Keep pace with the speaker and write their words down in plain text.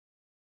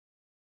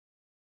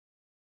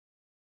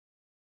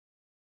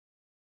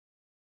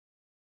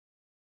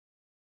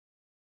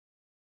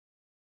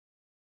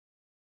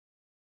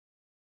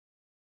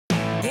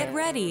Get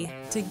ready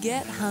to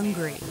get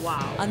hungry.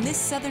 Wow. On this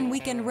Southern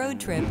Weekend road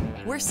trip,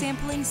 we're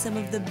sampling some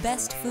of the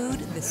best food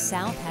the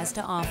South has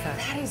to offer.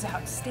 That is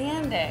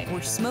outstanding.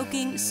 We're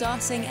smoking,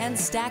 saucing, and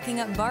stacking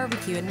up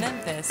barbecue in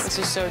Memphis. This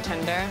is so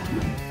tender.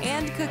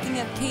 And cooking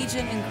up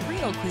Cajun and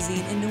Creole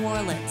cuisine in New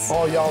Orleans.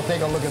 Oh, y'all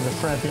take a look at the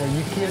shrimp here. Are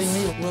you kidding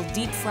me? We'll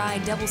deep fry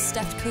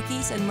double-stuffed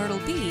cookies in Myrtle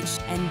Beach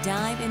and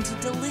dive into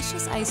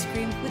delicious ice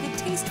cream with a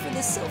taste for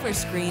the silver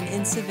screen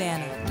in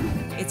Savannah.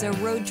 It's a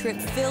road trip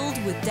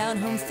filled with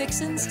down-home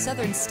fixins,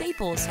 Southern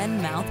staples,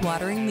 and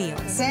mouth-watering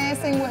meals.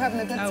 Dancing, we're having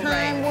a good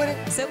time with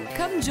it. So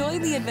come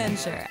join the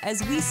adventure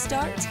as we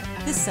start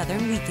the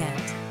Southern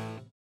Weekend.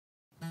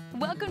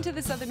 Welcome to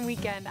the Southern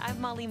Weekend. I'm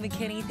Molly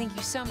McKinney. Thank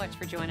you so much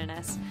for joining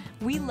us.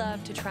 We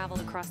love to travel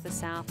across the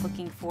South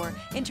looking for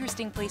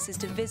interesting places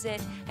to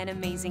visit and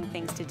amazing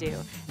things to do.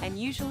 And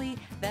usually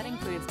that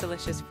includes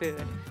delicious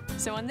food.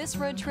 So on this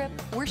road trip,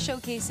 we're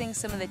showcasing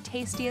some of the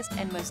tastiest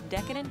and most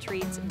decadent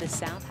treats the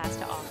South has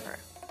to offer.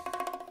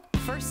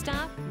 First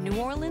stop, New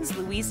Orleans,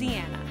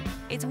 Louisiana.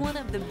 It's one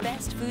of the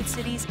best food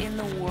cities in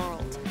the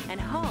world and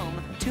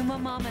home to My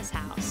Mama's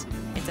House.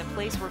 It's a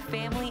place where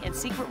family and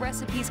secret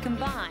recipes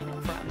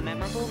combine for a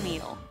memorable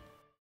meal.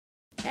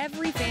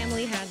 Every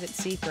family has its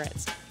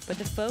secrets, but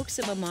the folks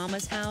at My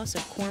Mama's House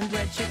of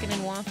cornbread chicken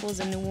and waffles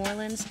in New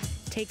Orleans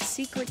take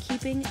secret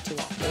keeping to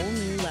a whole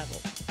new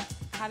level.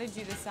 How did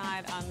you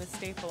decide on the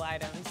staple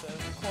items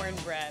of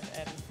cornbread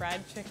and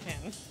fried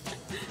chicken?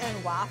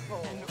 And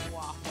waffles.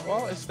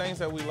 Well, it's things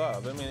that we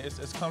love. I mean,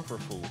 it's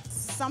comfort food.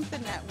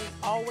 Something that we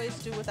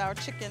always do with our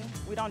chicken,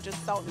 we don't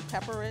just salt and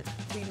pepper it,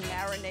 we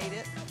marinate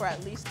it for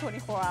at least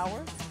 24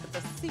 hours. It's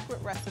a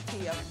secret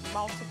recipe of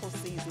multiple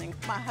seasonings.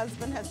 My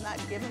husband has not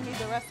given me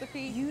the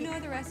recipe. You know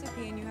the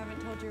recipe and you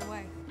haven't told your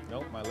wife.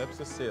 Nope, my lips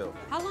are sealed.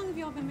 How long have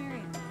y'all been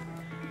married?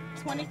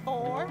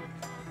 24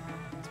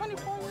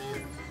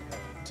 years.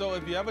 So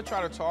if you ever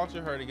try to talk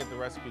to her to get the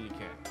recipe, you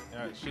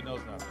can't. She knows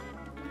nothing.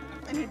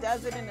 And he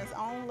does it in his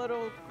own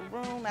little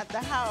room at the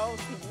house.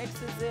 He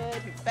mixes it,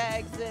 he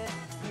bags it,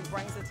 he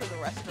brings it to the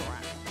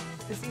restaurant.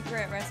 The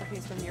secret recipe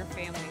is from your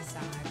family's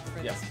side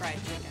for Yes. this fried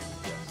chicken.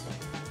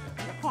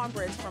 The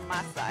cornbread's from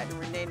my side, and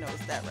Renee knows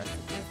that recipe.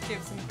 Let's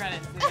give some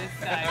credit to this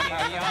side.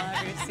 Maybe y'all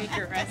have your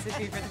secret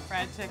recipe for the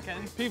fried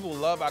chicken. People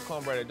love our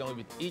cornbread that don't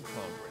even eat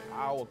cornbread.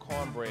 Our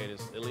cornbread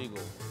is illegal.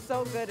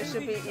 So good it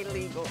should be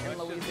illegal in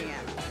Louisiana.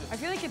 I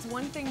feel like it's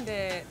one thing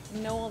to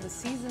know all the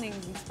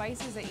seasonings and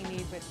spices that you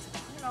need, but to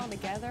put it all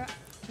together.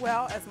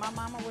 Well, as my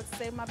mama would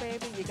say, my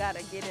baby, you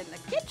gotta get in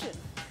the kitchen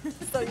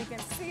so you can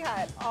see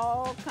how it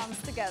all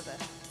comes together.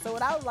 So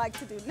what I would like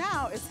to do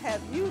now is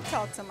have you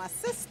talk to my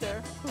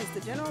sister, who's the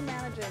general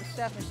manager and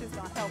chef, and she's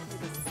gonna help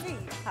you to see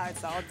how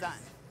it's all done.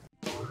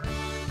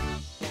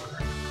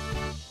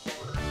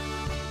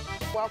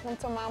 Welcome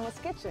to Mama's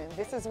Kitchen.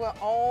 This is where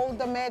all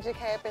the magic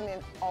happens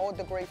and all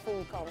the great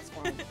food comes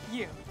from.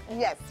 You.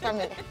 Yes, from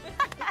me.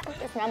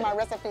 It's not my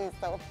recipes,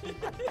 though.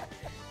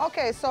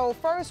 Okay, so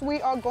first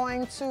we are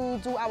going to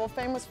do our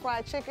famous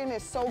fried chicken.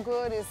 It's so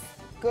good, it's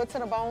good to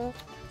the bone.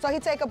 So he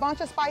take a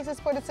bunch of spices,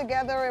 put it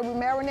together, and we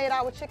marinate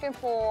our chicken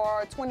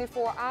for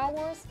 24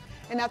 hours.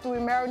 And after we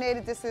marinate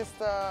it, this is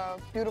the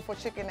beautiful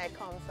chicken that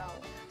comes out.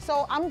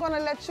 So I'm gonna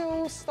let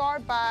you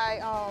start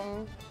by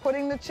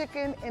putting the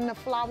chicken in the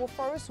flour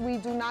first. We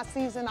do not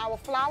season our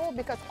flour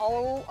because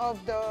all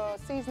of the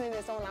seasoning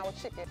is on our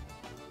chicken.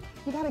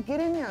 You gotta get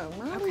in there.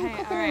 Mama, Okay, you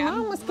cooking all right, in I'm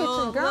Mama's a kitchen,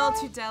 little girl.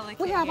 too delicate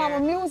We have here. our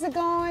music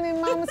going in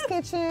Mama's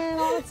kitchen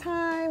all the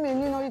time,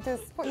 and you know, you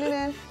just putting it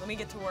in. Let me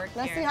get to work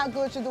Let's here. see how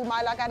good you do,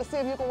 Miley. I gotta see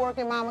if you can work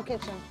in Mama's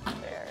kitchen.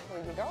 There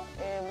you go.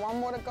 And one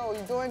more to go.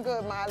 You're doing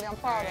good, Miley. I'm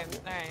proud of you.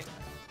 All right.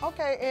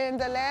 Okay, and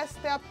the last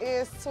step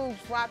is to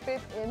drop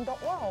it in the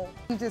oil.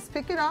 You just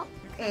pick it up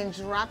and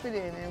drop it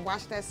in and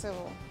watch that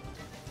sizzle.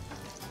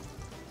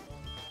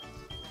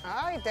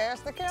 All right,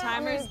 there's the camera.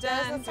 Timer's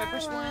done. There's the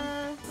Which timer.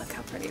 one? Look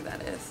how pretty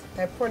that is.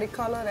 That pretty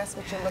color, that's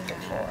what you're looking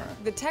for.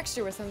 The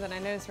texture was something I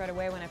noticed right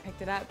away when I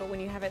picked it up, but when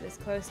you have it this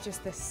close,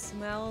 just the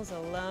smells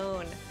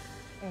alone.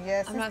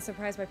 Yes. I'm not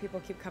surprised why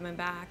people keep coming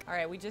back. All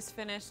right, we just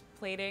finished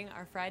plating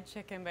our fried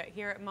chicken, but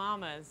here at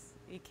Mama's,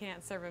 you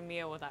can't serve a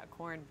meal without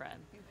cornbread.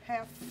 You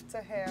have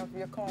to have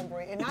your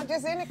cornbread, and not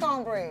just any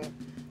cornbread.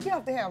 You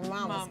have to have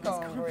Mama's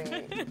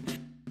cornbread.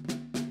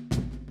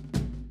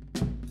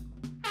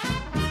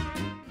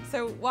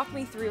 So walk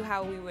me through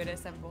how we would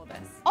assemble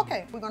this.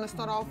 Okay, we're gonna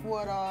start off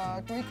with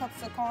 3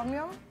 cups of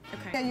cornmeal.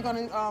 Okay. Then you're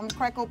gonna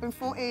crack open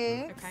 4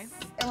 eggs. Okay.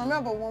 And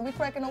remember, when we're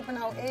cracking open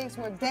our eggs,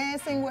 we're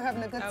dancing, we're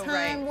having a good Oh,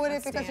 time right. with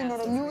That's it because you know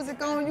the dance.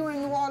 music on, you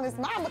in New Orleans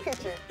Mama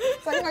kitchen.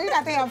 So you know you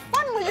got to have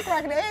fun when you're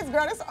cracking the eggs,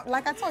 girl. That's,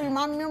 like I told you,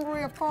 my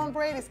memory of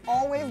cornbread is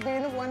always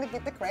being the one to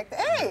get to crack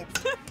the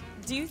eggs.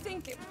 Do you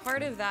think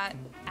part of that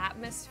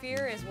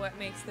atmosphere is what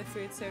makes the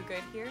food so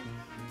good here?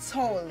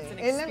 Totally. It's an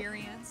And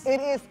experience. It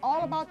is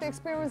all about the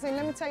experience, and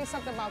let me tell you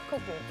something about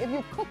cooking. If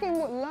you're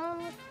cooking with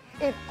love,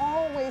 it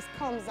always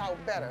comes out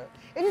better.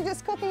 If you're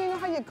just cooking, you know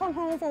how you come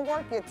home from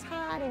work, you're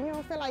tired and you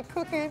don't feel like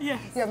cooking? Yes.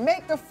 You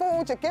make the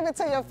food, you give it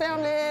to your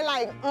family,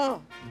 like,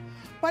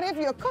 But if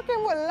you're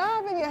cooking with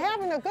love and you're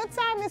having a good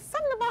time, there's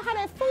something about how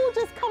that food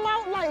just come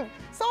out like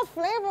so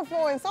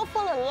flavorful and so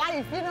full of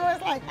life. You know,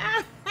 it's like,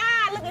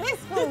 look at this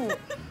food.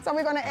 So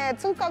we're gonna add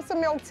 2 cups of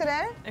milk to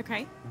that.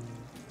 Okay.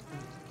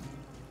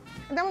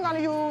 And then we're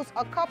gonna use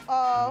a cup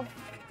of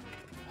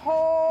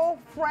whole,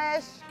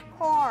 fresh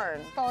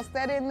corn. Toss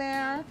that in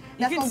there.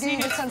 That's gonna give you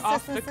the consistency.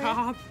 Off the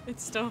cob.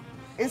 It's still.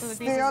 It's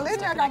still in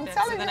there, I'm telling you.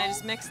 So then I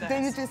just mix this.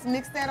 Then you just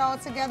mix that all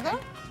together.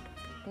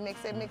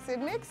 Mix it, mix it,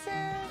 mix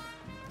it.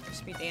 You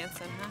should be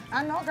dancing, huh?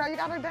 I know, girl, you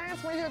gotta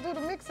dance when you do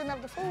the mixing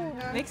of the food.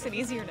 Huh? Makes it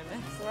easier to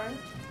mix. Right.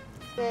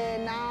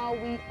 Then now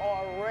we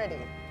are ready.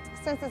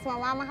 Since it's my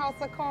mama house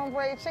of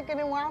cornbread chicken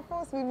and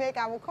waffles, we make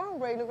our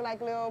cornbread look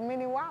like little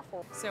mini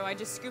waffles. So I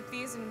just scoop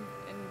these and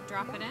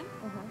drop it in?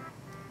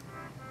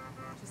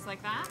 Just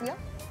like that? Yep.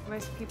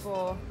 Most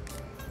people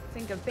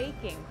think of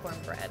baking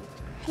cornbread.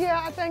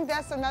 Yeah, I think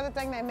that's another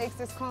thing that makes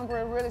this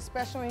cornbread really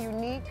special and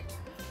unique.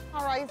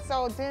 All right,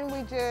 so then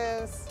we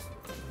just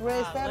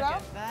raise that look up.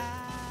 at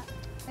that.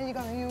 And you're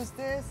gonna use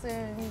this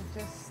and you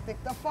just stick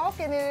the fork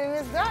in it and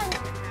it's done.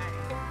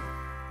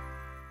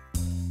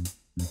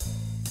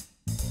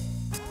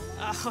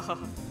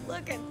 Oh,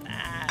 look at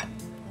that.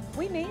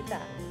 We made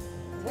that.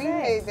 We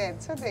made that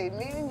today,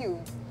 me and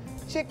you.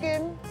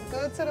 Chicken,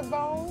 good to the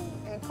bone,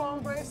 and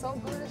cornbread, so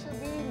good it should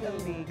be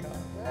illegal.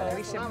 Yeah, Well,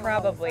 we should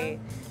probably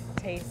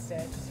taste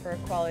it just for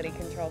quality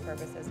control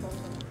purposes.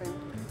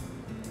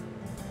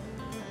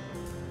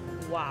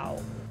 Wow.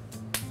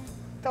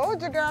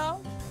 Told you,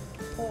 girl.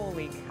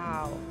 Holy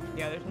cow.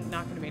 Yeah, there's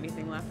not going to be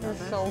anything left on It's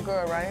this. so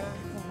good, right?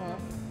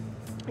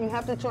 You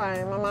have to try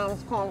it. My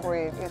mom's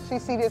cornbread. If she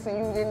see this and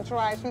you didn't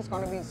try it, she's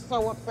going to be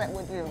so upset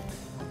with you.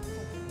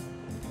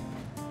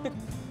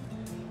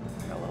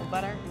 A little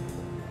butter.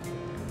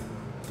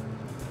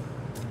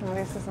 Well,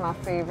 this is my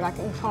favorite. I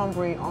can eat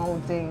cornbread all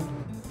day.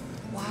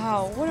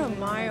 Wow, what a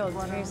mild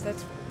taste.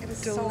 That's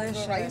It's delicious.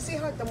 so good, right? You see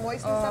how the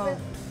moistness of it?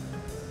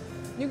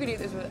 You could eat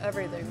this with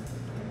everything.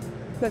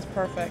 That's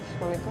perfect.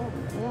 Really good.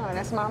 Yeah,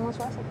 that's Mama's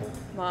recipe.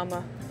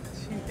 Mama.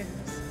 She is.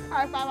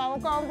 High five our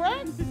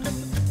cornbread.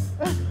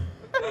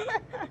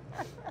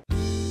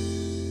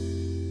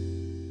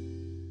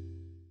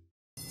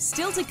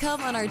 Still to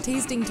come on our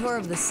tasting tour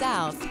of the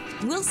South,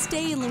 we'll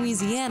stay in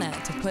Louisiana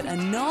to put a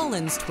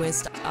Nolans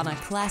twist on a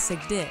classic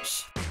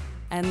dish.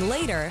 And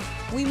later,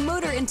 we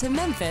motor into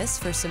Memphis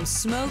for some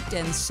smoked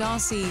and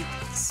saucy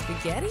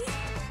spaghetti?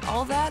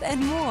 All that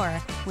and more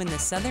when the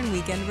Southern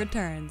Weekend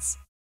returns.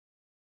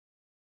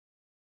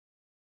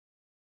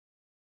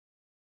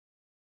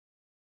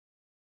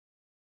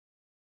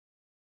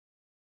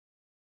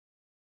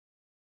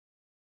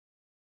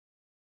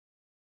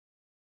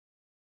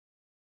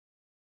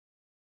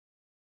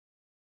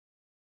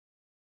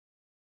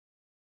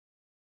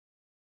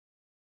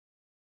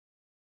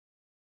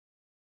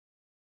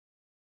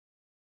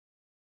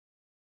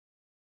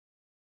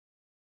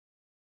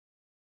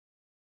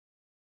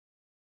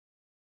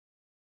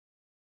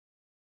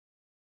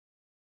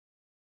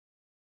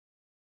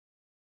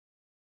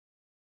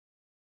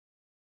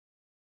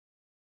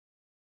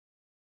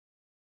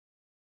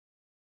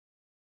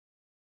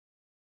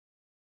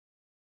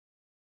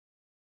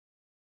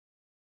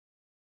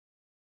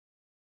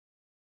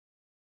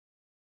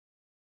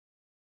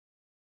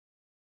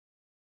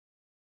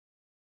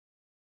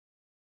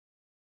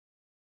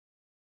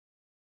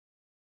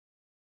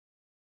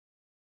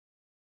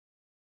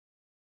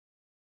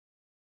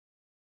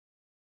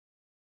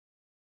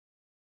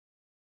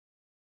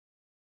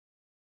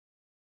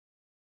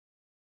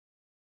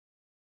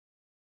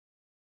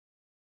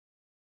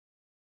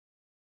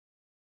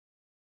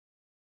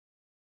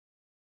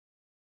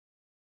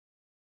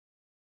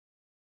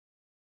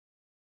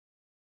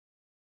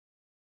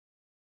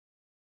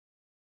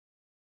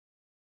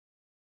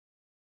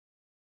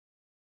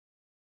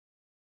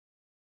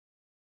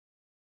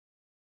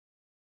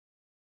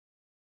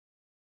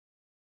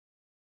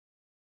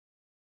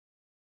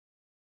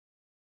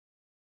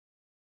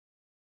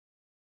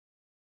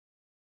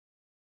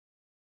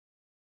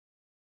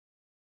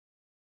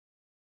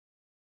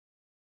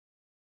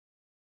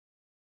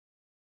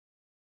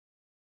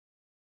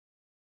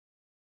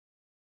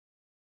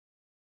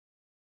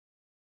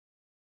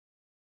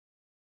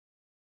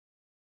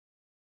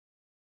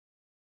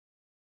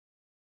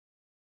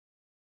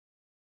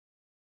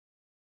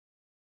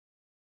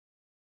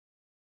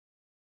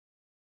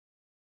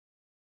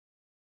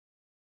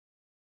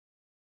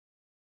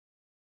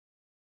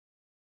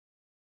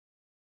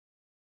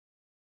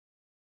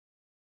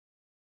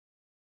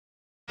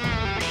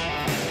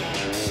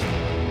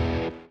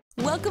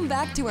 Welcome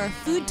back to our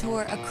food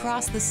tour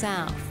across the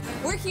South.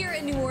 We're here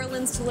in New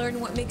Orleans to learn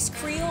what makes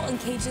Creole and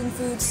Cajun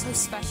food so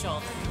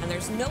special. And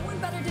there's no one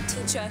better to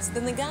teach us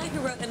than the guy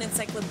who wrote an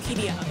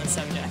encyclopedia on the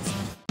subject.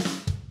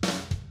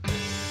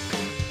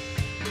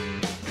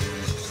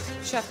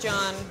 Chef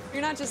John,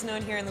 you're not just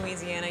known here in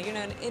Louisiana, you're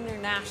known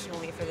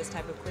internationally for this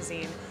type of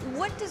cuisine.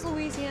 What does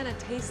Louisiana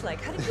taste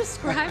like? How do you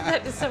describe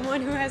that to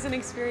someone who hasn't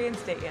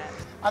experienced it yet?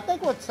 I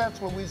think what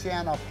sets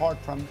Louisiana apart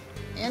from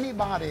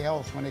anybody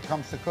else when it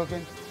comes to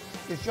cooking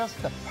It's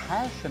just the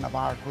passion of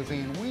our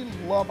cuisine. We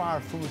love our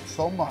food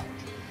so much.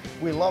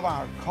 We love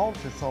our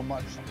culture so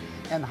much.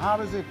 And how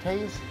does it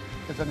taste?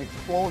 It's an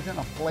explosion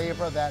of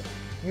flavor that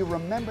you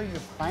remember your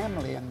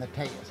family in the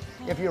taste.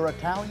 If you're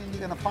Italian,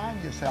 you're gonna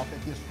find yourself.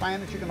 If you're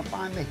Spanish, you're gonna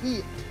find the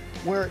heat.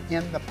 We're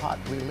in the pot.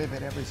 We live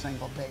it every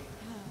single day.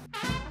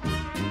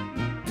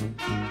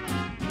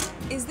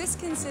 Is this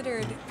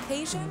considered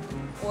Cajun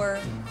or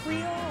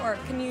Creole, or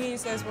can you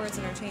use those words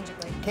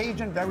interchangeably?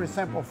 Cajun, very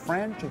simple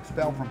French,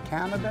 expelled from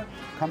Canada,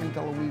 coming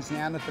to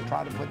Louisiana to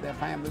try to put their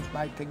families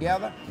back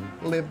together,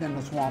 lived in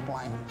the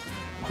swamplands.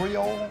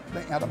 Creole,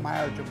 the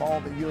intermarriage of all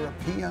the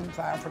Europeans,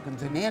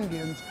 Africans, and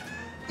Indians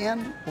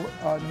in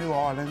New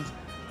Orleans,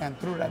 and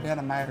through that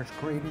intermarriage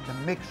created the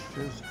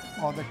mixtures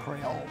of the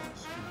Creoles.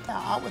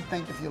 Now, I would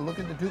think if you look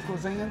at the two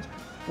cuisines,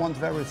 one's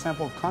very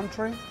simple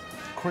country,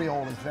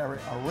 Creole is very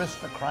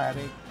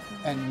aristocratic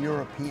and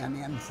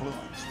European influence.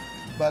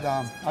 But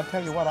I'll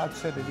tell you what, I'd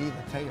sit at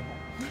either table.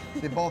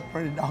 They're both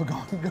pretty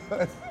doggone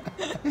good.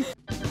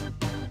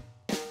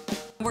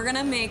 We're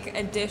gonna make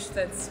a dish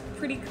that's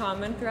pretty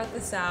common throughout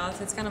the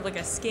South. It's kind of like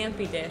a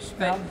scampi dish,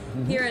 but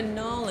here in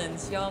New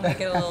Orleans, y'all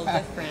make it a little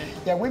different.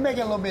 Yeah, we make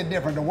it a little bit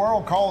different. The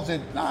world calls it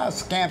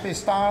scampi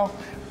style.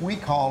 We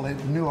call it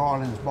New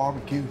Orleans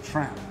barbecue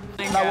shrimp.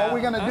 Now, what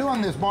we're gonna do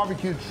on this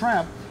barbecue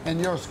shrimp and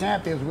your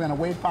scampi is we're gonna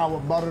wait for our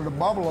butter to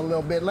bubble a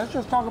little bit. Let's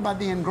just talk about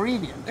the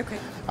ingredients. Okay.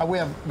 We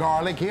have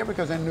garlic here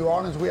because in New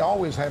Orleans we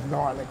always have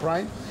garlic,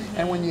 right?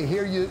 And when you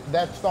hear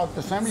that start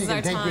to simmer, you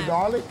can take your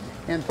garlic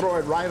and throw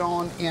it right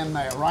on in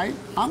there, right?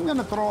 I'm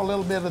gonna throw a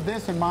little bit of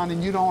this in mine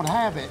and you don't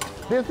have it.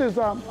 This is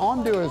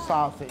andouille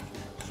sausage.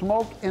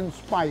 Smoke and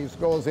spice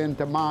goes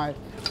into my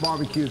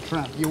barbecue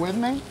shrimp. You with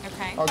me?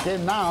 Okay. Okay,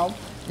 now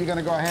you're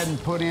gonna go ahead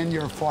and put in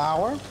your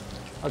flour,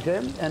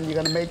 okay? And you're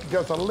gonna make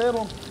just a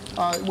little,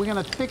 we're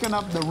gonna thicken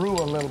up the roux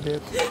a little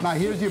bit. Now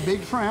here's your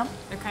big shrimp.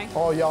 Okay.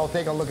 Oh, y'all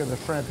take a look at the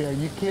shrimp here. Are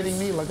you kidding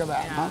me? Look at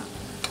that, huh?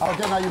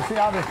 Okay, now you see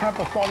how the shrimp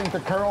are starting to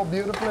curl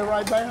beautifully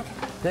right there?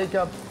 Take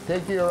your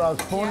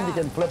spoon, you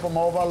can flip them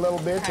over a little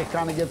bit to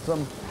kind of get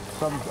some,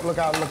 look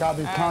how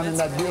they're turning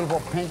that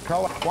beautiful pink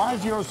color. Why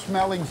is yours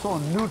smelling so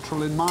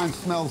neutral and mine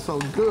smells so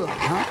good,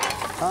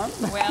 huh?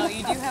 Well,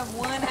 you do have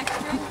one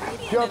extra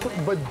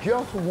ingredient But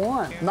just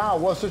one. Now,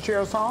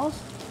 Worcestershire sauce.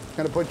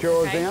 Gonna put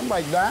yours in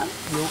like that.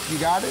 You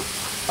got it?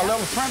 A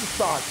little shrimp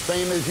stock,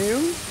 same as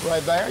you,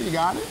 right there, you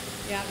got it?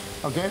 Yeah.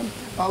 Okay?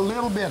 A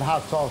little bit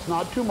hot sauce,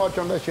 not too much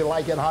unless you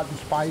like it hot and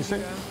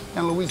spicy.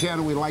 In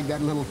Louisiana, we like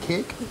that little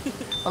kick.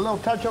 A little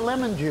touch of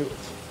lemon juice.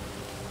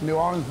 New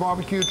Orleans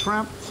barbecue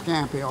shrimp,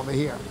 scampi over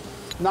here.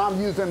 Now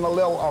I'm using a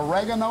little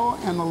oregano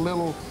and a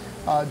little,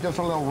 just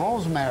a little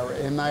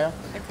rosemary in there.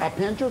 Okay. A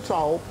pinch of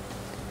salt,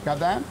 got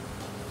that?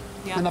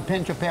 Yeah. And a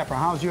pinch of pepper.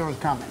 How's yours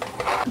coming?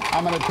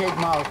 I'm gonna take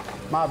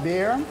my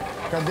beer,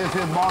 because this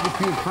is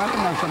barbecue shrimp,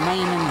 and that's the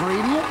main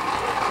ingredient.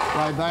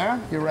 Right there.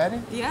 You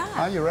ready?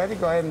 Yeah. You ready?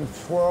 Go ahead and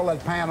swirl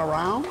that pan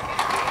around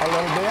a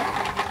little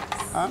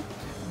bit.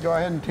 Go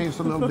ahead and taste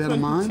a little bit of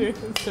mine.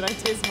 Should I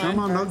taste mine? Come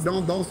on,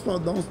 no,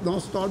 don't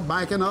start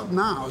backing up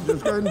now.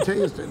 Just go ahead and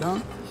taste it,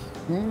 huh?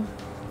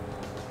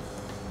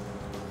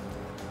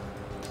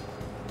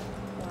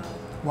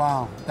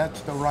 Wow,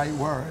 that's the right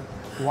word.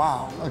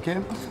 Wow.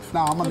 Okay.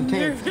 Now I'm gonna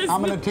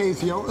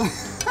taste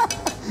yours.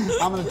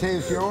 I'm gonna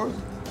taste yours.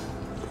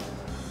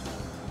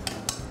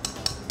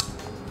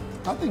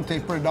 I think it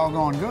tastes pretty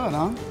doggone good,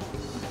 huh?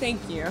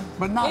 Thank you.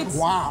 But not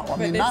wow. I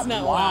mean, not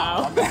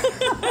wow.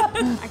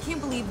 I can't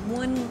believe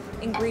one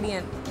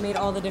ingredient made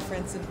all the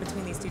difference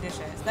between these two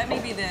dishes. That may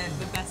be the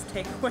best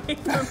takeaway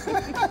from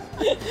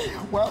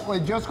me. Well,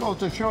 it just goes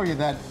to show you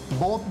that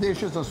both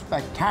dishes are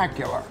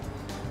spectacular.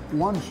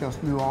 One's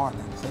just New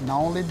Orleans, and the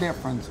only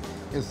difference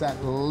is that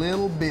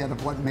little bit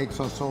of what makes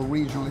us so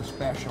regionally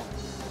special.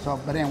 So,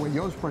 but anyway,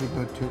 yours pretty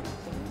good too.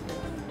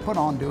 Put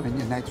on doing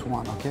your next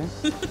one, okay?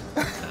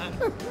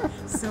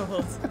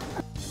 Sold.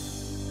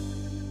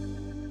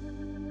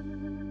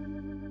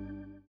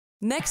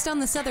 Next on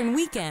the Southern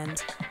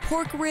Weekend,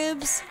 pork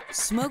ribs,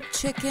 smoked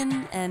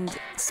chicken, and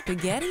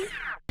spaghetti?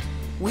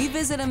 We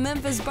visit a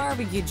Memphis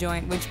barbecue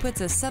joint which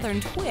puts a Southern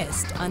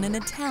twist on an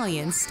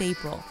Italian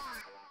staple.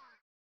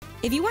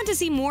 If you want to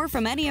see more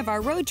from any of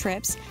our road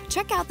trips,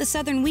 check out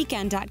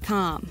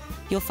thesouthernweekend.com.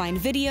 You'll find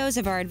videos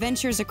of our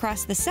adventures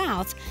across the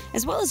South,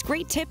 as well as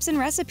great tips and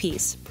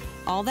recipes.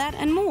 All that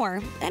and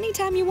more,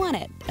 anytime you want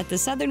it, at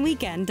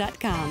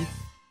thesouthernweekend.com.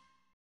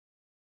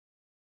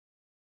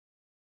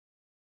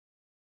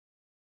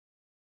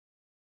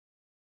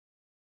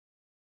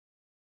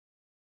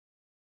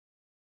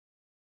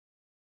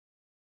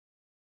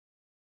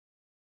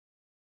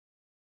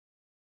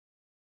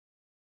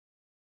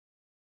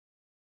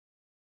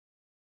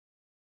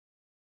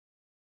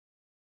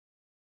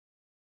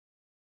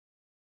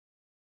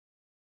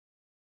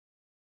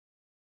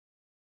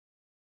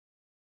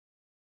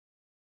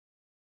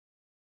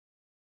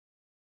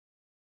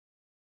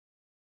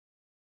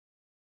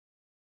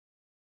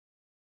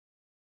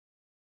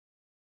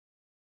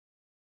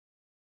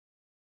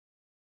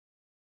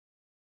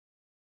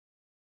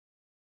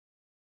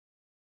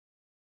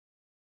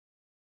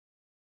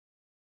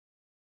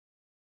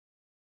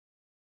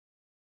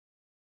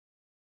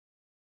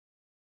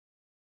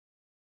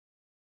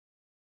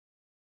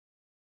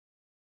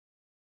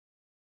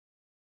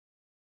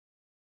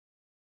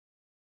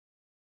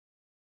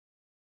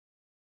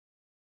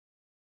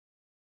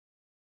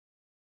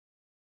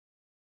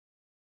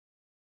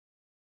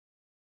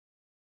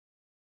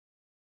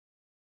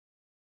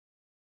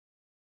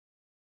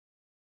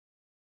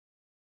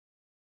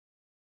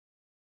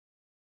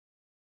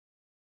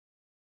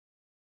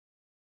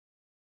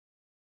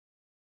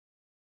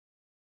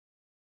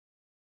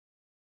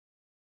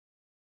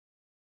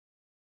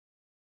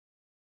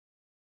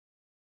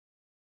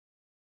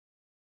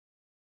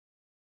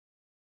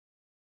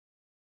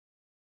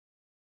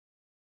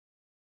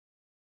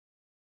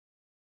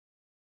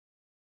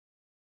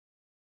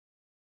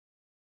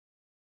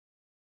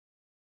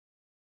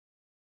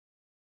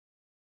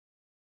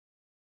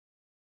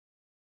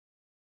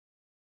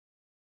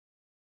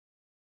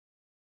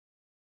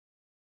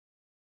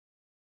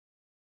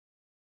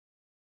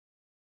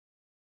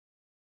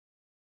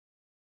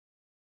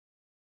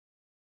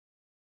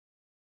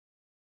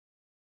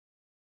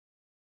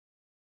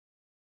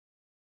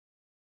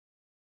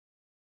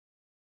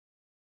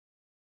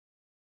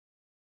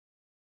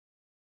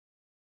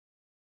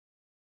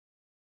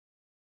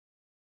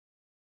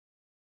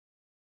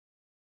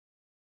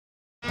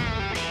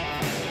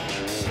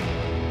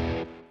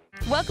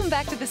 Welcome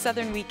back to the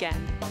Southern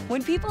Weekend.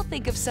 When people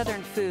think of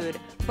Southern food,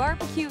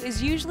 barbecue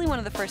is usually one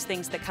of the first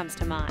things that comes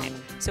to mind.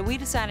 So we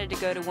decided to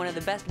go to one of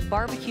the best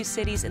barbecue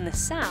cities in the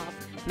South,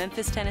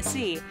 Memphis,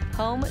 Tennessee,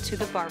 home to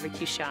the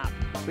Barbecue Shop,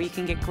 where you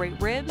can get great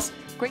ribs,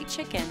 great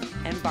chicken,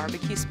 and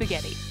barbecue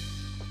spaghetti.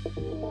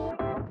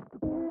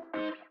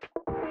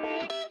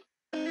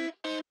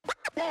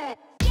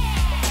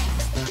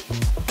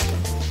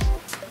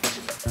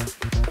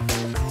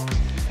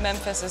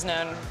 Memphis is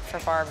known for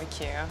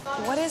barbecue.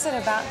 What is it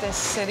about this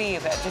city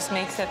that just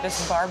makes it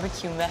this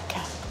barbecue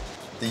mecca?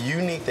 The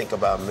unique thing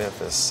about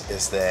Memphis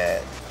is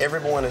that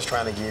everyone is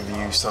trying to give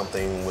you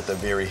something with a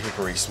very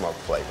hickory smoke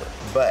flavor.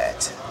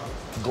 But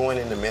going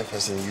into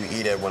Memphis and you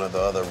eat at one of the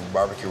other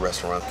barbecue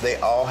restaurants, they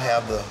all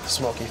have the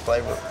smoky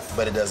flavor,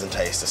 but it doesn't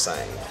taste the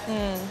same.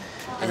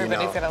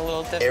 Everybody's got a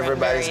little different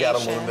Everybody's got a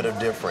little variation. bit of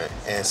different.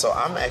 And so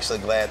I'm actually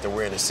glad that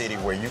we're in a city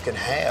where you can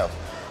have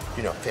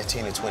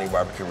 15 to 20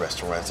 barbecue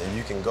restaurants and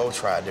you can go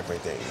try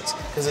different things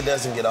because it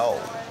doesn't get old.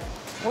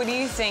 What do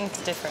you think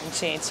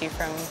differentiates you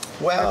from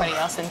Well,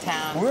 everybody else in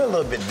town? We're a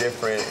little bit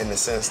different in the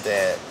sense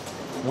that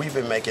we've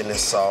been making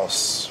this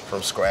sauce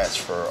from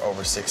scratch for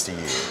over 60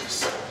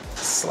 years.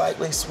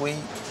 Slightly sweet,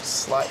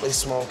 slightly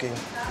smoky,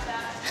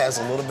 has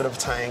a little bit of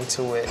tang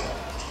to it,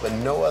 but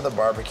no other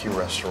barbecue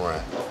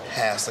restaurant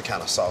has the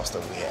kind of sauce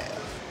that we have.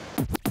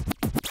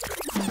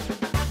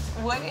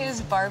 What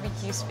is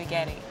barbecue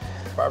spaghetti?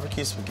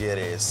 Barbecue spaghetti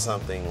is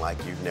something like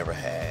you've never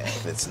had.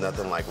 It's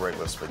nothing like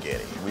regular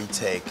spaghetti. We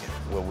take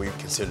what we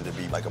consider to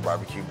be like a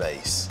barbecue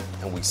base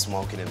and we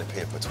smoke it in the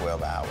pit for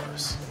 12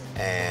 hours.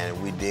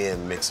 And we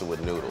then mix it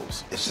with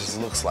noodles. It just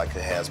looks like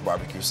it has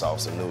barbecue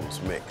sauce and noodles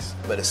mixed.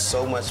 But it's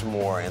so much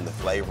more in the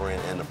flavoring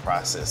and the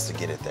process to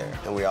get it there.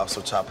 And we also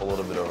chop a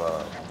little bit of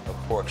a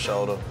pork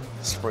shoulder,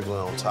 sprinkle it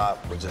on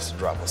top with just a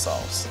drop of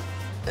sauce.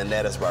 And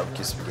that is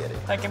barbecue spaghetti.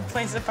 Like in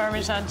place of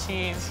Parmesan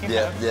cheese, you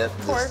have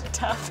pork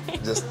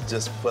topping.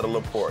 Just put a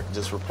little pork,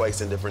 just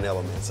replacing different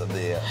elements of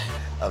the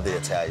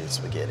Italian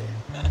spaghetti.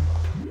 I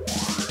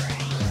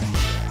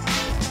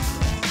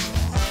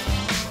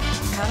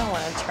kind of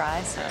want to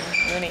try some.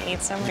 You want to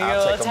eat some? You're a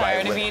little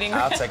tired of eating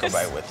I'll ribs. take a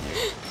bite with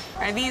you.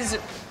 Are these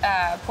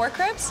pork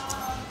ribs?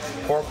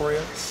 Pork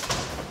ribs,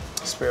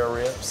 spare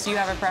ribs. Do you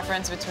have a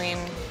preference between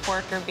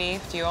pork or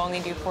beef? Do you only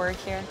do pork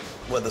here?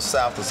 Well, the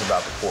South is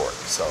about the pork,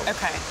 so.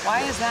 Okay,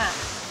 why is that?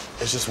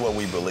 It's just what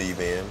we believe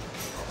in.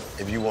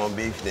 If you want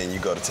beef, then you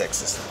go to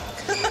Texas.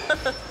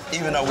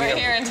 Even though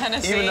Here in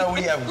Tennessee. Even though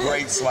we have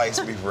great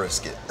sliced beef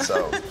brisket,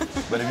 so.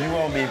 But if you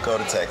want beef, go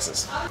to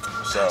Texas.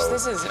 So. Gosh,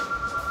 this is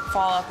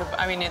fall off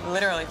the. I mean, it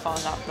literally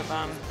falls off the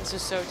bone. This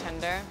is so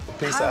tender. The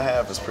piece I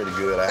have is pretty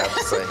good, I have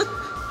to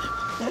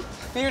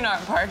say. You're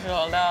not partial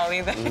at all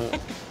either.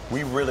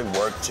 We really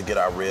work to get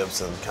our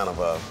ribs in kind of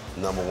a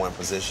 #1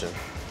 position.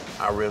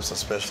 Our ribs are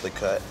specially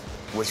cut,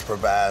 which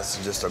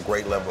provides just a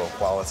great level of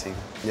quality.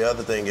 The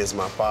other thing is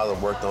my father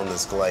worked on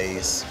this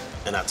glaze,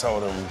 and I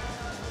told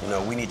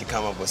him, we need to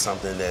come up with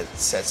something that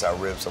sets our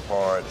ribs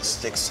apart,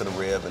 sticks to the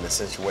rib, and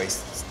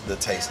accentuates the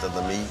taste of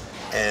the meat.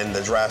 And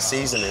the dry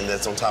seasoning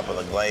that's on top of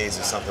the glaze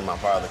is something my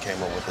father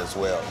came up with as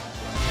well.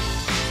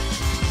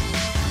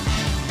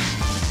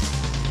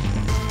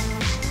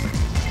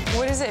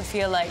 What does it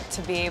feel like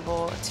to be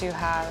able to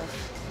have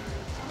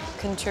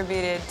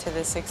contributed to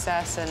the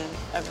success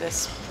of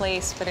this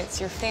place, but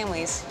it's your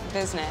family's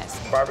business?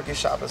 Barbecue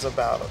Shop is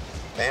about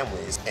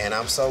families, and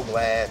I'm so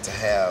glad to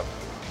have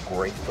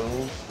great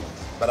food,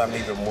 but I'm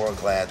even more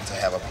glad to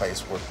have a place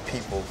where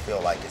people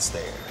feel like it's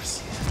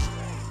theirs.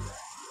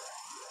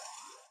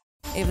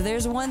 If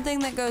there's one thing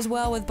that goes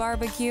well with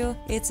barbecue,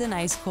 it's an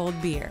ice cold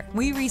beer.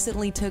 We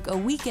recently took a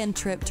weekend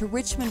trip to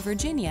Richmond,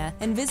 Virginia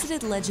and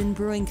visited Legend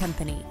Brewing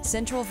Company,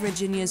 Central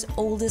Virginia's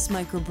oldest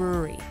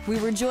microbrewery. We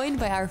were joined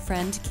by our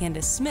friend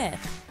Candace Smith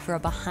for a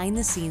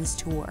behind-the-scenes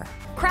tour.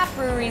 Craft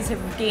breweries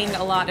have gained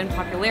a lot in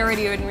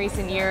popularity in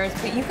recent years,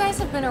 but you guys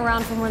have been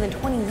around for more than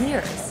 20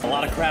 years. A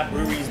lot of craft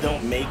breweries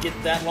don't make it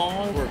that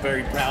long. We're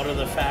very proud of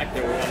the fact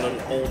that we're one of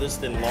the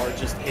oldest and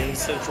largest in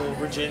Central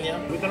Virginia.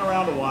 We've been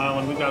around a while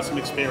and we've got some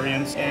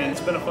experience, and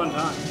it's been a fun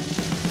time.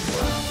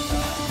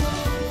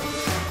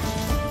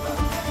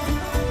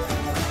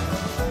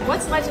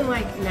 What's Legend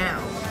like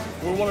now?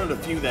 We're one of the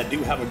few that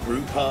do have a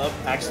brew pub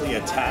actually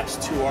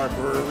attached to our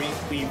brewery.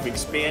 We've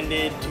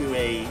expanded to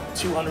a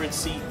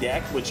 200-seat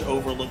deck, which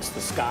overlooks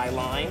the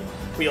skyline.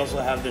 We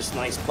also have this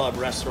nice pub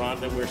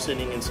restaurant that we're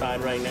sitting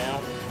inside right now.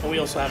 And we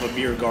also have a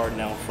beer garden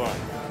out front.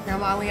 Now,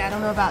 Molly, I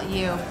don't know about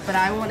you, but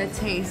I want to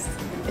taste.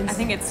 I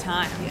think it's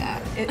time. Yeah,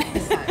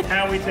 it's time.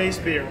 How we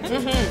taste beer.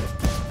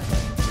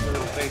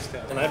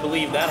 And I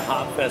believe that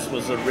Hop Fest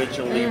was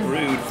originally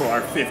brewed for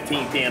our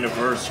 15th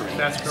anniversary.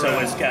 That's correct. So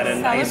it's got a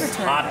nice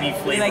hoppy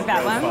flavor. You like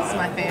that profile. one? It's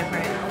my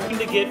favorite.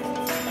 To get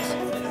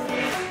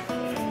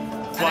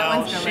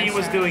While she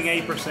was doing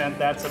 8%,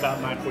 that's about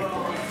my quick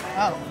pour.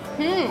 Oh.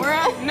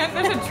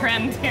 There's a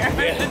trend here.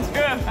 There's the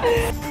two of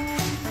us.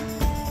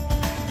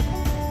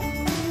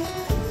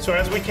 So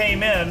as we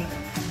came in,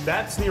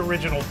 that's the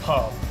original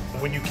pub.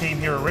 When you came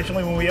here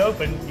originally when we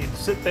opened, you'd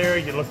sit there,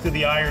 you'd look through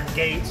the iron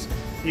gates,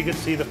 You could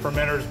see the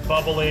fermenters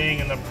bubbling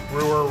and the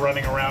brewer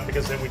running around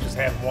because then we just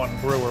had one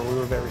brewer. We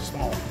were very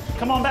small.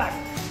 Come on back.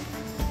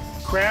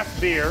 Craft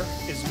beer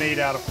is made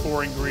out of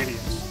 4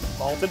 ingredients: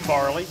 malted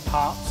barley,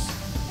 hops,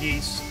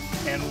 yeast,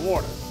 and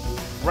water.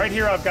 Right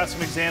here I've got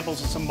some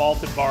examples of some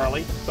malted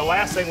barley. The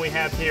last thing we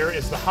have here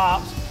is the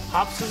hops.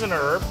 Hops is an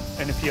herb,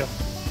 and if you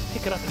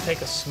pick it up and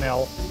take a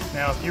smell.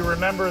 Now, if you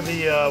remember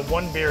the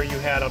one beer you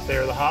had up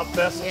there, the Hop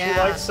Fest that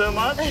you liked so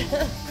much,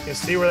 you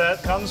see where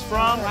that comes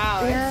from?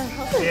 Wow.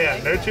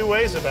 Yeah, no two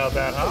ways about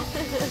that, huh?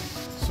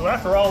 So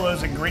after all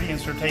those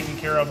ingredients are taken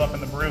care of up in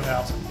the brew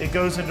house, it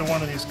goes into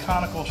one of these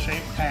conical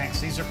shaped tanks.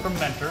 These are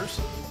fermenters.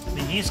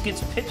 The yeast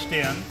gets pitched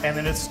in, and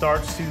then it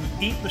starts to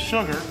eat the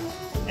sugar,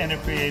 and it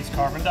creates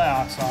carbon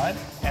dioxide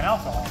and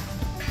alcohol.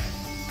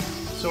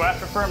 So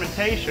after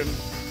fermentation,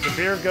 the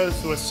beer goes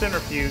to a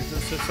centrifuge that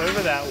sits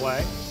over that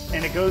way,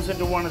 and it goes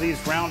into one of these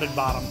rounded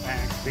bottom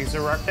tanks. These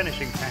are our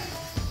finishing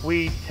tanks.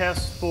 We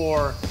test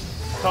for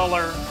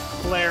color,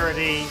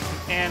 clarity,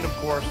 and of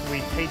course we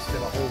taste it a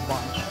whole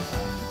bunch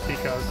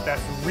because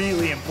that's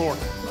really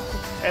important.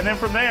 And then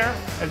from there,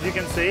 as you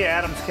can see,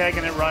 Adam's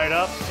kegging it right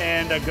up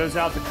and goes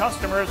out to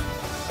customers,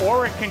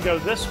 or it can go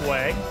this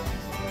way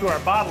to our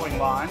bottling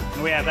line.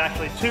 And we have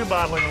actually 2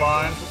 bottling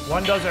lines.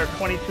 One does our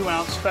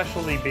 22-ounce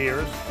specialty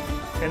beers,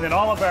 and then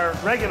all of our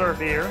regular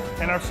beer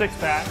and our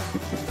 6-pack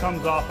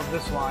comes off of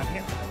this line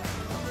here.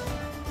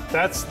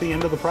 That's the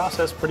end of the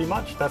process, pretty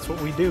much. That's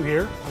what we do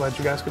here. Glad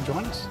you guys could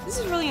join us. This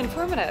is really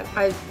informative.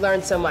 I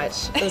learned so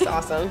much. It was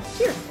awesome.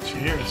 Cheers.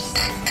 Cheers.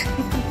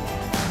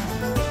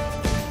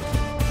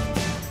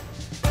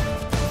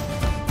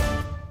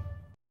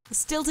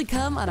 Still to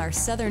come on our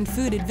Southern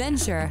food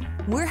adventure,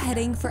 we're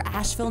heading for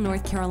Asheville,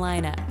 North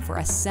Carolina for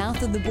a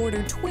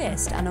south-of-the-border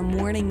twist on a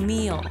morning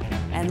meal.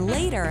 And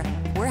later,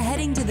 we're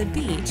heading to the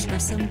beach for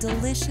some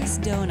delicious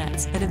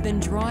donuts that have been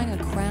drawing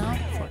a crowd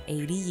for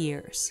 80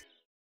 years.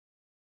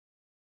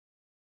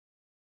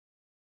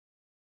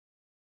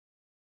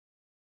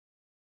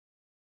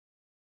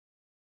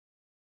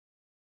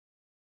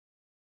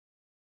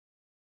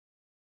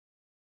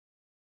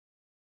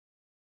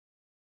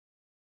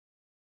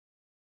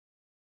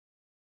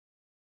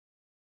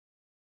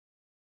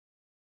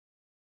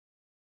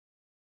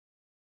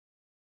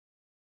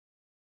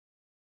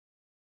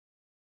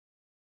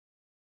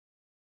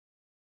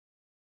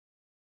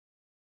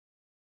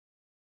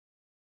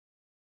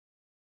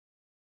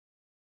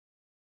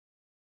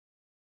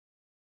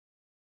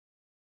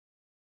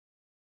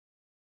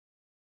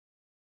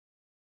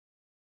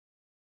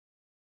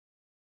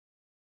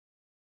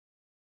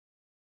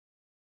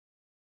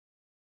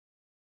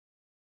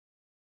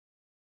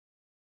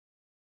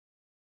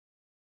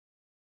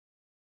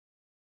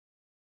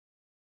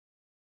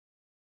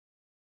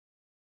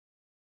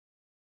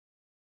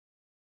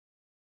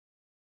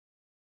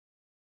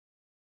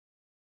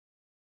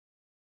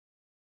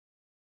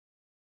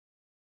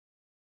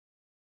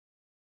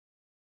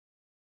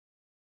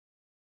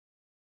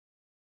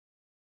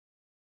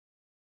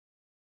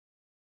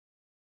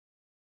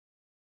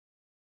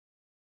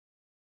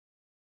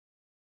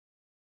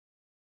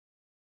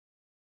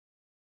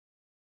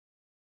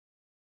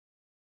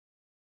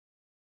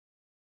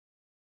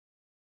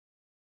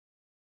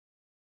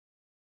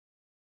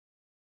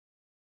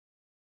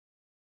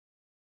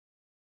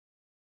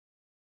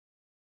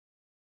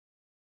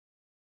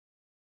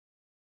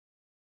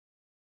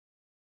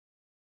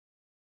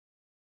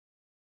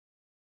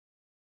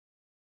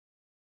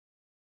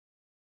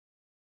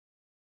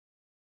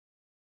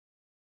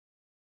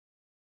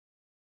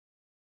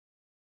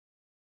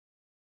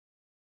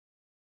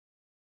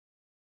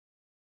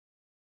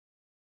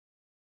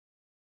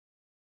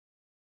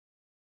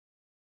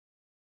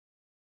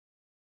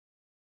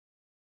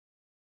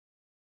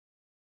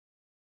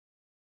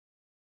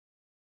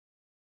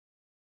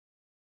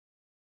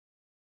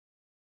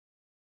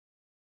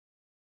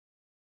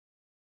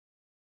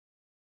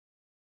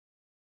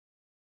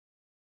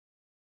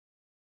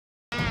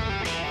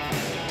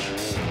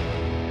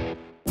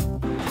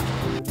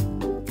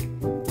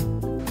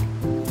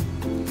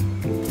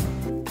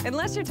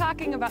 Unless you're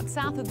talking about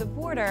south of the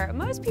border,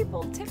 most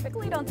people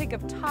typically don't think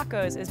of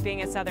tacos as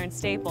being a Southern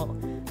staple.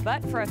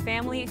 But for a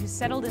family who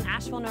settled in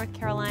Asheville, North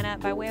Carolina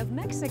by way of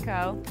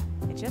Mexico,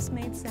 it just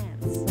made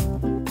sense.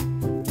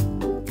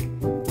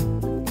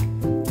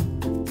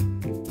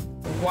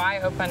 Why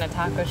open a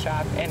taco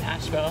shop in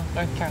Asheville,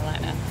 North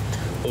Carolina?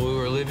 Well, we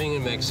were living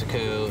in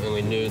Mexico, and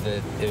we knew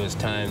that it was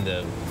time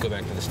to go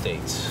back to the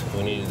States.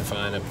 We needed to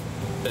find a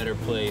better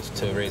place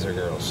to raise our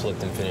girls so let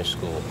them finish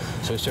school.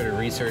 So we started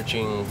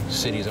researching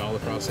cities all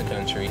across the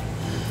country.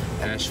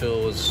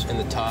 Asheville was in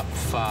the top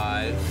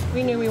 5.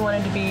 We knew we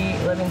wanted to be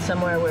living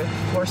somewhere with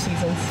 4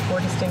 seasons,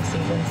 4 distinct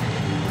seasons.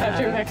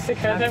 After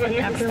Mexico,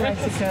 after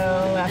Mexico,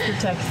 after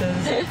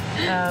Texas.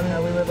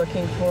 We were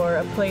looking for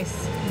a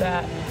place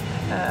that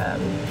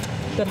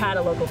that had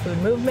a local food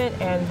movement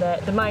and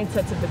that the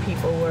mindsets of the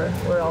people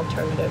were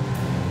alternative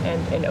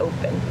and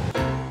open.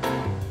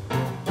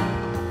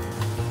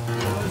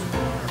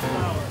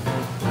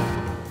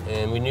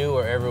 And we knew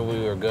wherever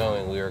we were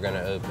going, we were going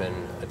to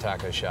open a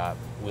taco shop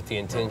with the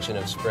intention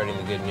of spreading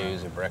the good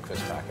news of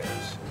breakfast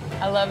tacos.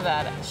 I love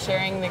that.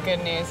 Sharing the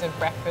good news of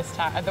breakfast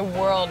tacos. The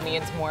world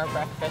needs more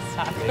breakfast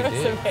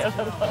tacos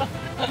available.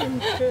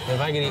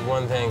 If I could eat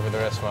one thing for the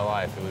rest of my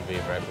life, it would be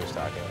a breakfast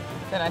taco.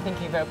 Then I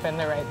think you've opened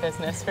the right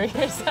business for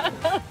yourself.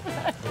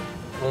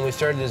 When we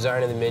started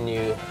designing the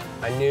menu,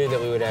 I knew that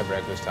we would have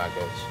breakfast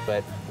tacos.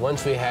 But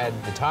once we had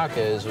the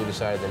tacos, we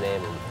decided to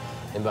name them.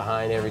 And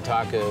behind every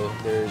taco,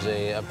 there's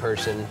a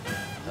person,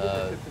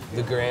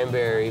 the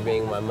Granberry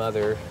being my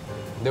mother.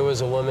 There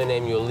was a woman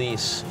named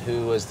Yolise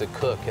who was the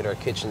cook at our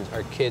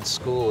kids'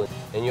 school,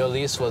 and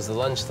Yolise was the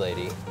lunch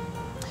lady.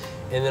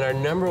 And then our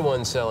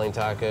 #1 selling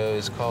taco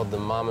is called the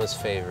Mama's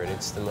Favorite.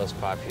 It's the most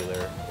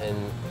popular, and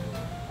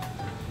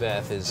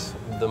Beth is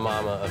the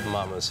mama of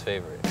Mama's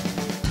Favorite.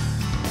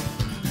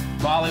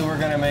 Molly, we're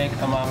gonna make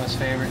a Mama's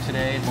Favorite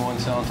today, #1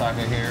 selling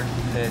taco here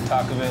at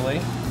Taco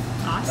Billy.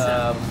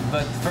 Awesome.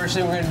 But the first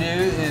thing we're gonna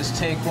do is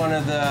take one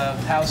of the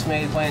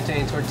house-made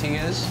plantain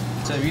tortillas.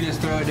 So if you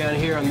just throw it down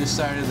here on this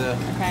side of the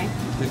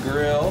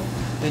grill,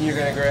 then you're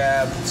gonna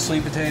grab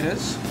sweet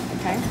potatoes.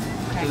 Okay.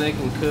 So they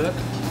can cook,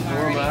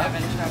 warm up.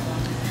 Having trouble.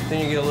 Then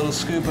you get a little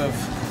scoop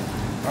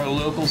of our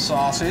local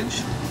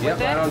sausage. Yep,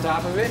 right on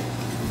top of it.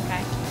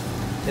 Okay.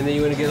 And then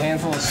you want to get a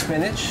handful of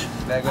spinach.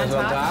 That goes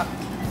on top.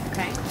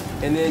 Okay.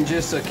 And then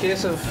just a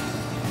kiss of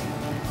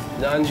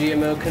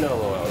non-GMO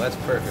canola oil. That's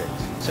perfect.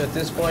 So at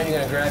this point, you're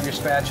going to grab your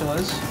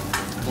spatulas.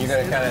 And you're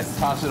going to kind of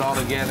toss it all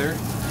together.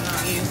 I'm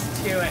not used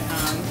to it.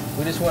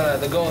 We just want to,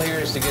 the goal here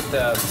is to get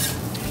the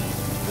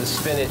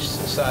spinach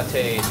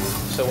sauteed.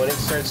 So when it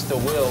starts to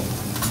wilt,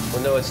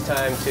 we'll know it's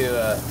time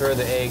to throw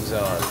the eggs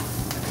on.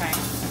 Okay.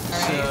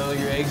 So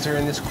your eggs are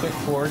in this quick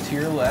pour to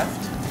your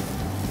left.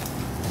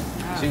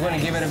 So you want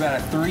to give it about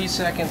a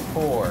 3-second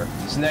pour.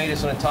 So now you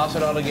just want to toss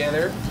it all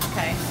together.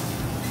 Okay.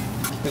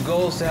 The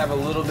goal is to have a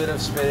little bit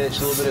of spinach,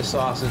 a little bit of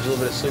sausage, a little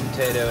bit of sweet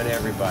potato in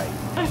every bite.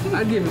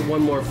 I'd give it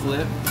one more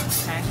flip.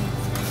 Okay.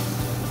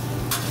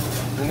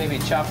 And maybe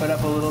chop it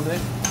up a little bit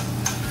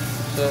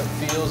so it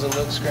feels and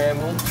looks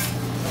scrambled.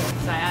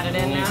 So I add it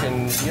in and now? You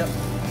can, yep,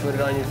 put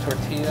it on your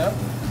tortilla.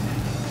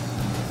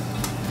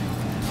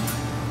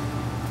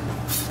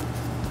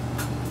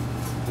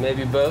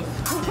 Maybe both.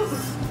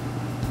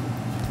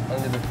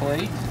 Under the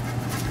plate.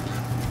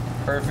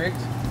 Perfect.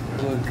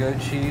 A little goat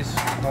cheese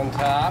on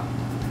top.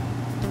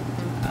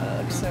 Oh,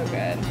 that looks so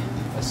good.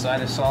 A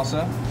side of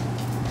salsa.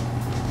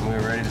 And we're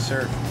ready to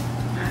serve.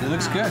 It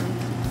looks good.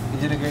 You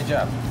did a great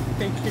job.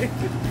 Thank you.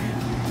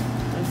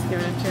 Let's give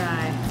it a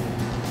try.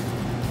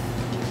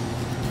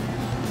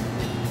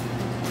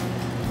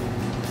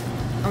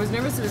 I was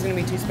nervous it was going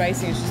to be too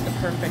spicy. It's just the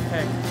perfect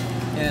pick.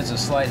 Yeah, it's a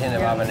slight hint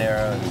of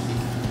habanero.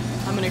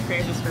 I'm going to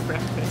crave this for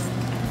breakfast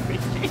every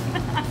day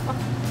now.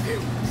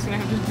 I'm just going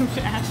to have to move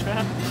to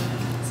Asheville.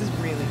 This is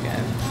really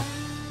good.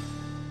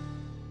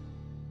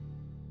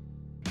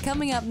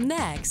 Coming up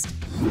next,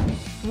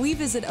 we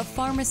visit a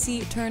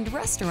pharmacy turned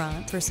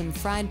restaurant for some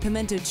fried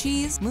pimento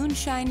cheese,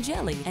 moonshine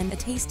jelly, and a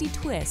tasty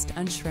twist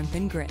on shrimp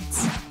and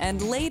grits.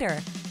 And later,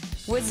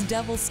 what's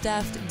double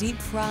stuffed, deep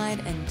fried,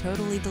 and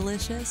totally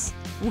delicious?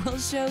 We'll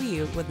show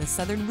you when the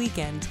Southern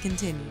Weekend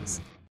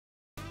continues.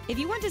 If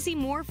you want to see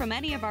more from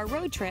any of our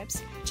road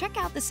trips, check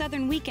out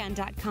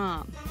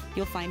thesouthernweekend.com.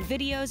 You'll find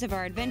videos of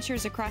our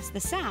adventures across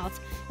the South,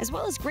 as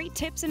well as great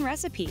tips and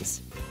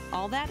recipes.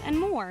 All that and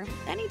more,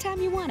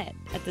 anytime you want it,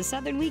 at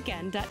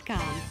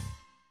thesouthernweekend.com.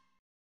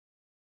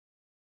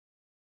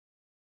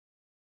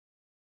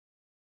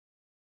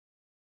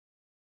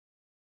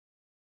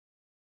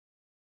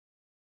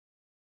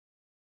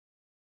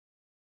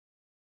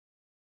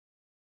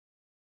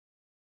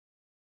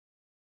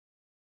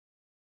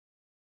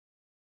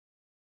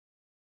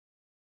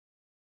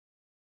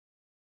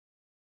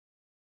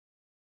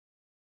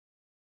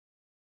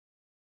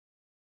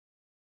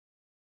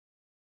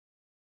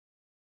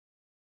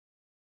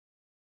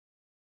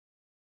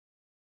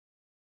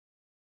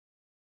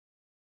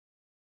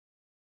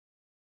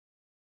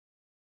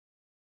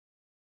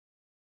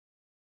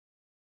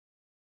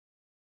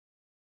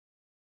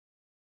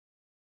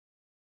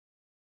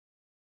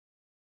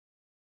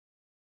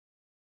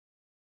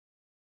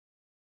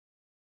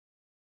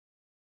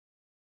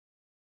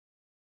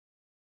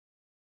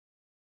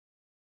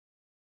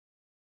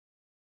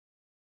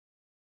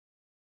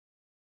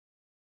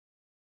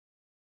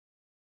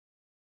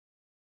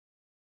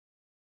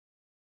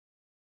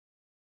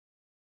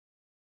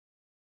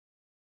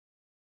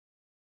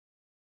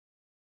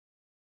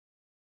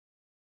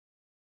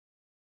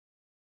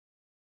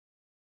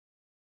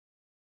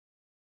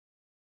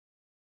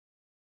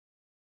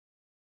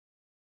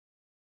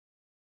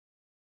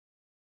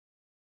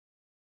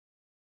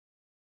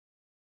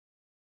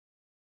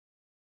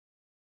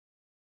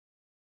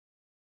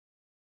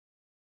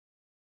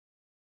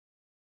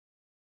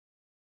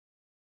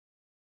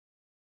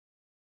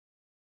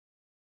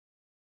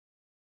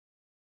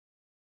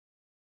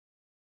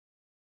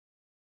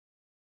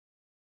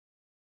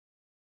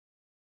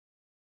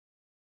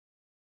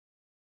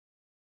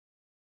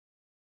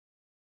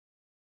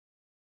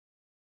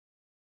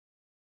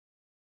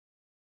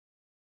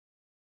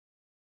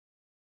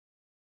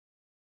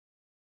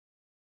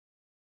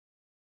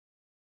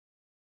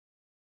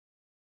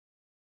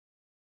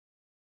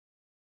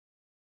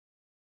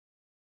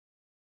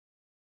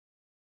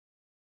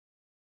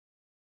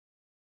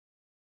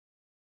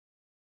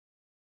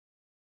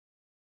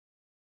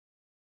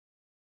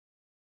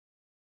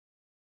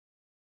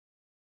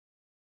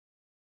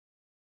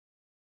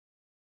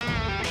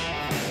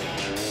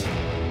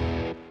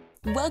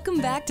 Welcome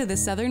back to the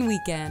Southern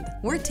Weekend.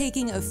 We're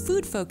taking a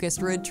food-focused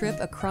road trip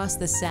across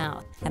the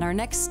South, and our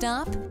next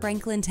stop,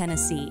 Franklin,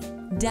 Tennessee.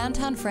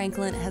 Downtown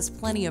Franklin has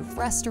plenty of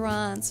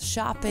restaurants,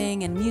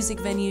 shopping, and music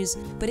venues,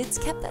 but it's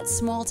kept that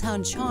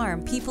small-town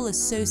charm people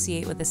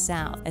associate with the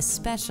South,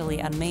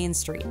 especially on Main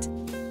Street.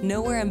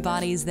 Nowhere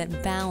embodies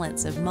that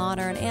balance of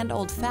modern and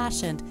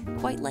old-fashioned,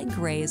 quite like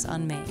Gray's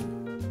on Main.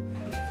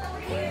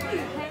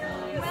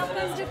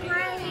 Welcome to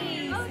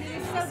Gray's.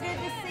 It's so good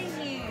to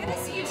see you. Good to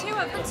see you too.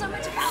 I've heard so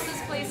much about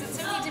this place. It's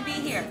so neat to be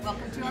here.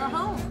 Welcome to our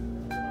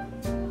home.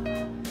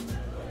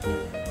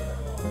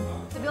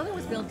 The building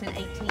was built in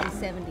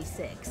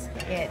 1876.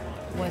 It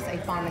was a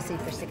pharmacy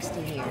for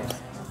 60 years.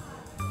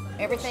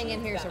 Everything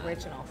in here is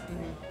original.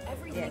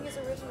 Everything is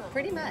original?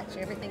 Pretty much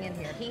everything in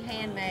here. He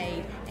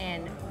handmade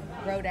and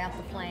wrote out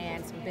the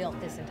plans, built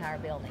this entire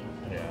building.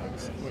 Yeah,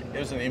 it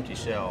was an empty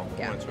shell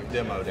once we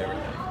demoed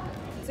everything.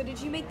 So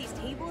did you make these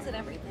tables and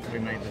everything? We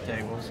made the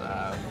tables.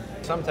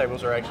 Some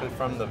tables are actually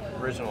from the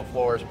original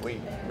floors. We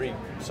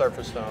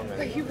resurfaced them.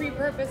 So you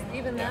repurposed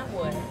even that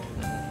wood.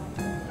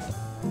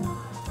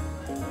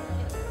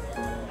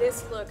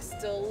 This looks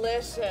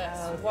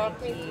delicious.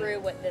 Walk me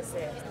through what this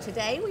is.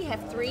 Today we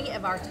have 3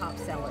 of our top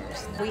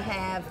sellers. We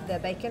have the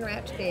bacon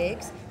wrapped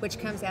figs, which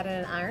comes out in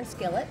an iron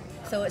skillet,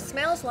 so it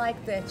smells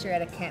like that you're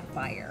at a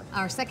campfire.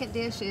 Our second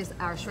dish is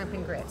our shrimp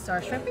and grits. So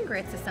our shrimp and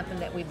grits is something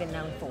that we've been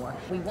known for.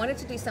 We wanted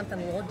to do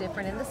something a little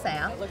different in the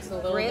South. It looks a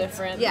little Grits,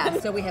 different. Yeah,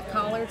 so we have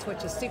collards,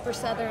 which is super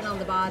Southern on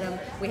the bottom.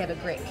 We have a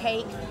grit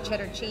cake,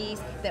 cheddar cheese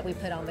that we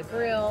put on the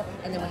grill,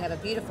 and then we have a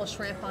beautiful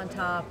shrimp on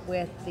top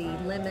with the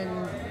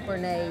lemon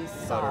béarnaise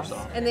sauce.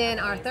 And then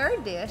our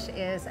third dish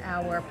is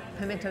our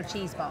pimento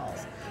cheese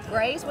balls.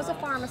 Gray's was a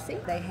pharmacy.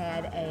 They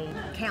had a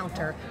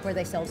counter where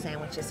they sold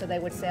sandwiches, so they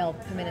would sell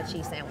pimento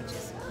cheese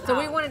sandwiches. So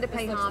we wanted to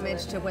pay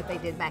homage to what they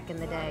did back in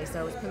the day.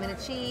 So it was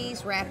pimento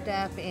cheese wrapped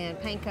up in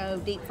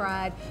panko, deep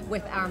fried,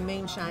 with our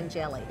moonshine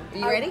jelly. Are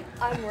you ready?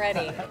 I'm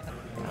ready.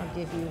 I'll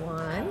give you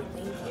one.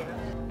 Thank you.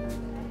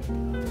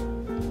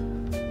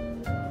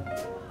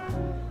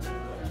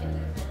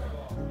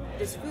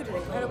 This food is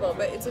incredible,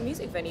 but it's a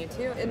music venue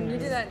too. And you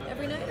do that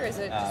every night, or is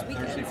it just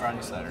weekends? Thursday,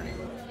 Friday, Saturday.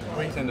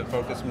 We tend to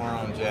focus more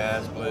on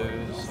jazz,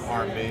 blues,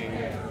 R&B,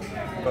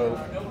 folk,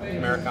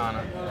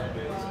 Americana,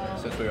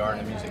 since we are in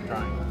the music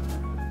triangle.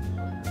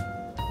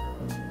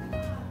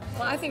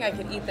 Well, I think I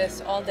could eat this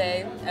all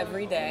day,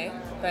 every day,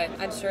 but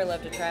I'd sure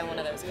love to try one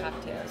of those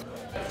cocktails.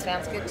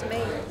 Sounds good to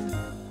me.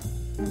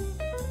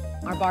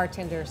 Our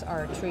bartenders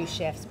are true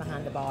chefs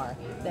behind the bar.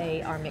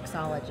 They are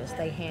mixologists.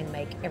 They hand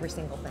make every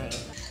single thing.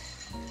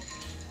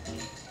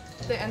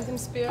 The Anthem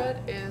Spirit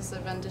is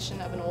a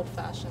rendition of an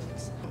old-fashioned.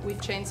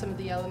 We've changed some of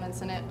the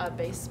elements in it. Our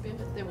base spirit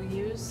that we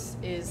use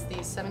is the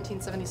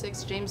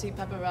 1776 James E.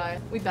 Pepper Rye.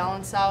 We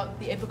balance out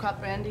the apricot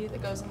brandy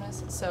that goes in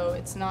this, so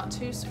it's not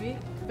too sweet.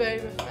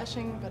 Very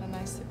refreshing, but a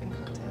nice sipping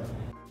cocktail.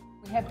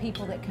 We have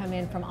people that come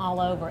in from all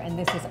over, and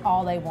this is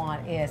all they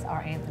want is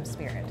our Anthem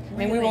Spirit. I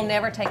mean, we will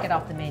never take it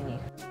off the menu.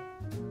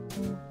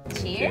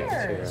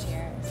 Cheers!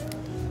 Cheers.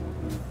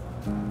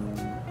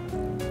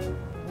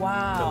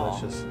 Wow.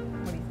 Delicious.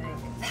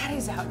 That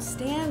is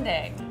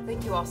outstanding.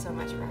 Thank you all so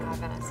much for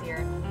having us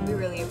here. We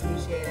really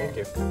appreciate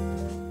it. Thank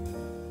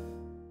you.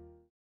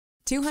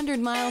 200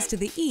 miles to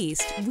the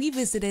east, we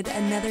visited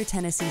another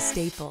Tennessee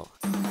staple.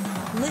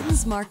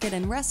 Litton's Market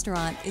and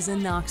Restaurant is a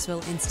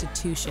Knoxville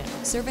institution,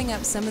 serving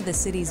up some of the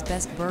city's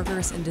best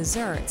burgers and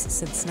desserts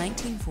since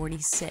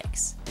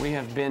 1946. We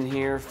have been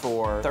here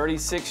for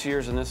 36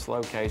 years in this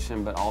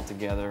location, but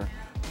altogether,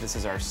 this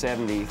is our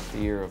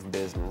 70th year of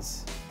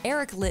business.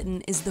 Eric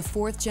Litton is the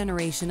 4th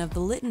generation of the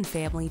Litton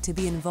family to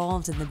be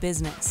involved in the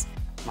business.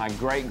 My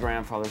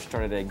great-grandfather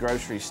started a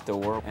grocery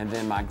store, and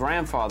then my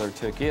grandfather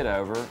took it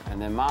over,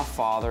 and then my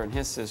father and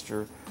his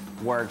sister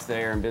worked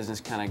there, and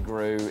business kind of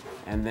grew,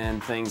 and then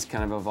things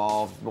kind of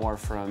evolved more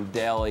from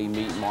deli,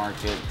 meat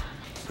market,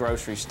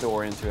 grocery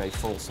store into a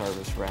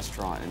full-service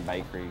restaurant and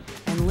bakery.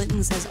 And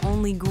Litton's has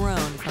only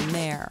grown from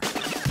there.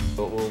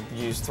 But we'll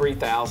use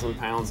 3,000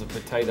 pounds of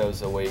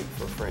potatoes a week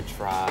for French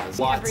fries.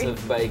 Lots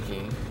of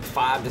baking,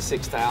 5,000 to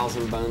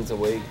 6,000 buns a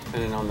week,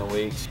 depending on the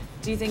week.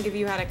 Do you think if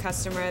you had a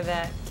customer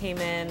that came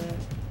in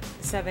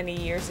 70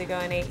 years ago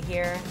and ate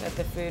here, that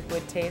the food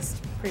would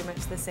taste pretty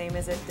much the same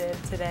as it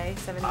did today,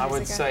 70 years ago? I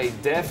would say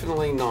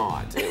definitely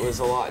not. It was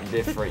a lot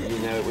different. You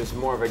know, it was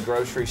more of a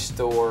grocery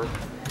store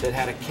that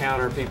had a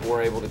counter. People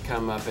were able to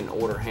come up and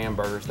order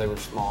hamburgers. They were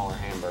smaller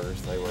hamburgers.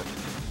 They were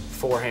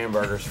 4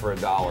 hamburgers for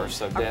 $1,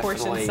 so Our definitely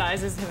portion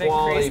sizes have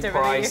quality increased over the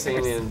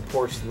pricing years. and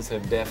portions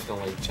have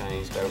definitely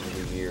changed over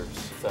the years.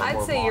 So I'd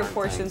more say your modern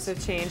portions things.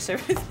 have changed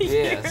over the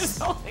Yes. years.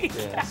 Holy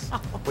Yes.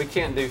 cow. We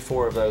can't do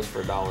 4 of those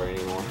for $1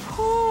 anymore.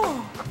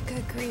 Oh,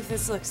 good grief,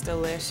 this looks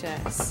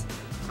delicious.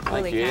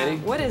 Holy you, cow. Eddie.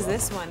 What is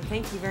this one?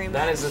 Thank you very much.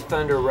 That is a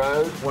Thunder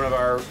Road, one of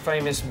our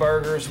famous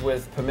burgers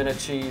with pimento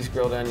cheese,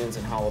 grilled onions,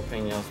 and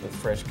jalapenos with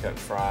fresh cut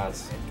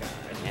fries.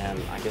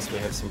 And I guess we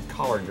have some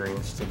collard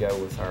greens to go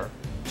with our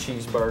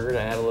cheeseburger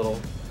to add a little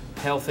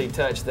healthy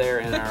touch there,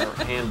 and our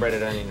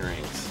hand-breaded onion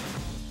rings.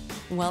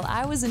 While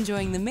I was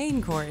enjoying the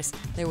main course,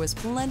 there was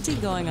plenty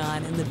going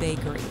on in the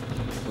bakery.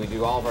 We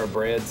do all of our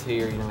breads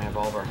here. You know, we have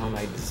all of our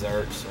homemade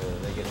desserts. So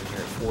they get in here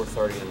at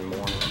 4:30 in the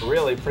morning.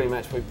 Really, pretty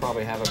much, we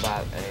probably have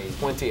about a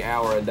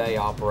 20-hour-a-day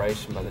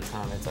operation by the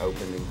time it's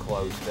opened and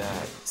closed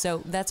up.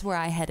 So that's where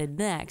I headed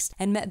next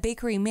and met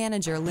bakery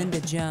manager Linda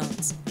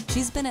Jones.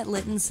 She's been at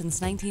Litton since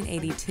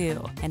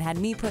 1982 and had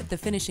me put the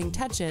finishing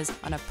touches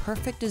on a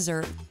perfect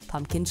dessert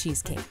pumpkin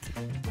cheesecake.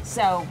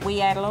 So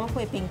we add a little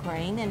whipping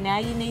cream, and now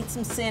you need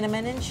some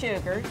cinnamon and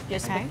sugar,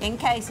 just in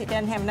case it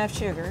doesn't have enough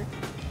sugar.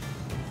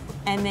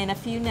 And then a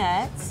few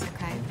nuts.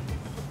 Okay.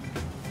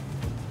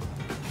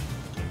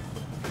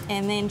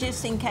 And then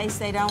just in case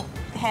they don't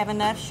have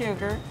enough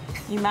sugar,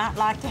 you might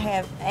like to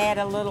add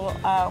a little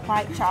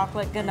white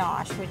chocolate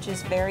ganache, which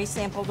is very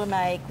simple to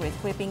make with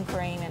whipping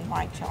cream and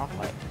white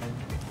chocolate.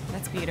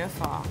 That's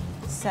beautiful.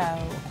 So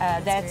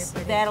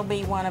that'll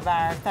be one of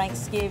our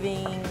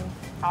Thanksgiving,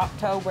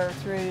 October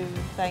through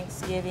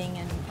Thanksgiving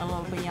and a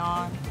little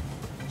beyond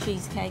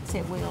cheesecakes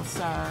that we'll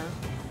serve.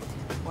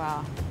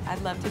 Wow,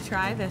 I'd love to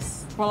try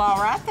this. Well,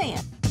 all right then.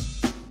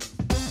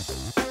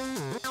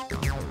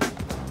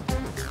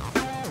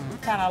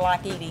 Kind of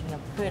like eating a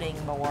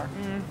pudding more.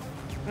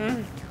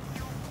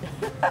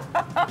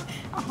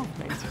 Oh,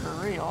 thanks for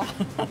real.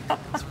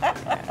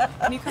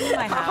 Can you come to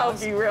my house? I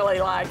hope you really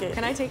like it.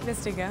 Can I take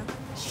this to go?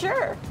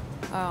 Sure.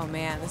 Oh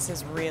man, this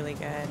is really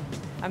good.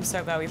 I'm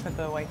so glad we put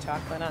the white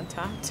chocolate on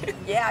top too.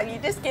 Yeah, you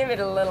just give it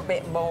a little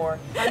bit more.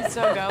 I'm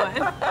still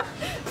going.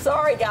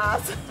 Sorry,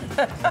 guys.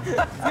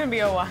 It's gonna be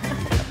a while.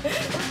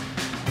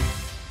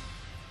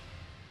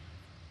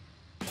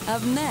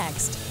 Up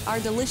next, our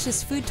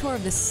delicious food tour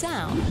of the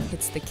Sound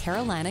hits the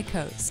Carolina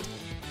coast.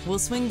 We'll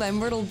swing by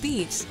Myrtle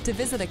Beach to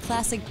visit a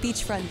classic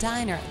beachfront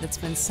diner that's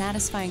been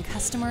satisfying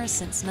customers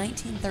since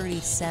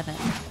 1937.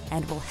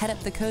 And we'll head up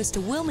the coast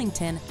to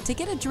Wilmington to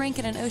get a drink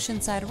at an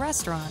oceanside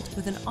restaurant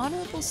with an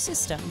honorable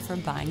system for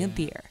buying a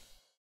beer.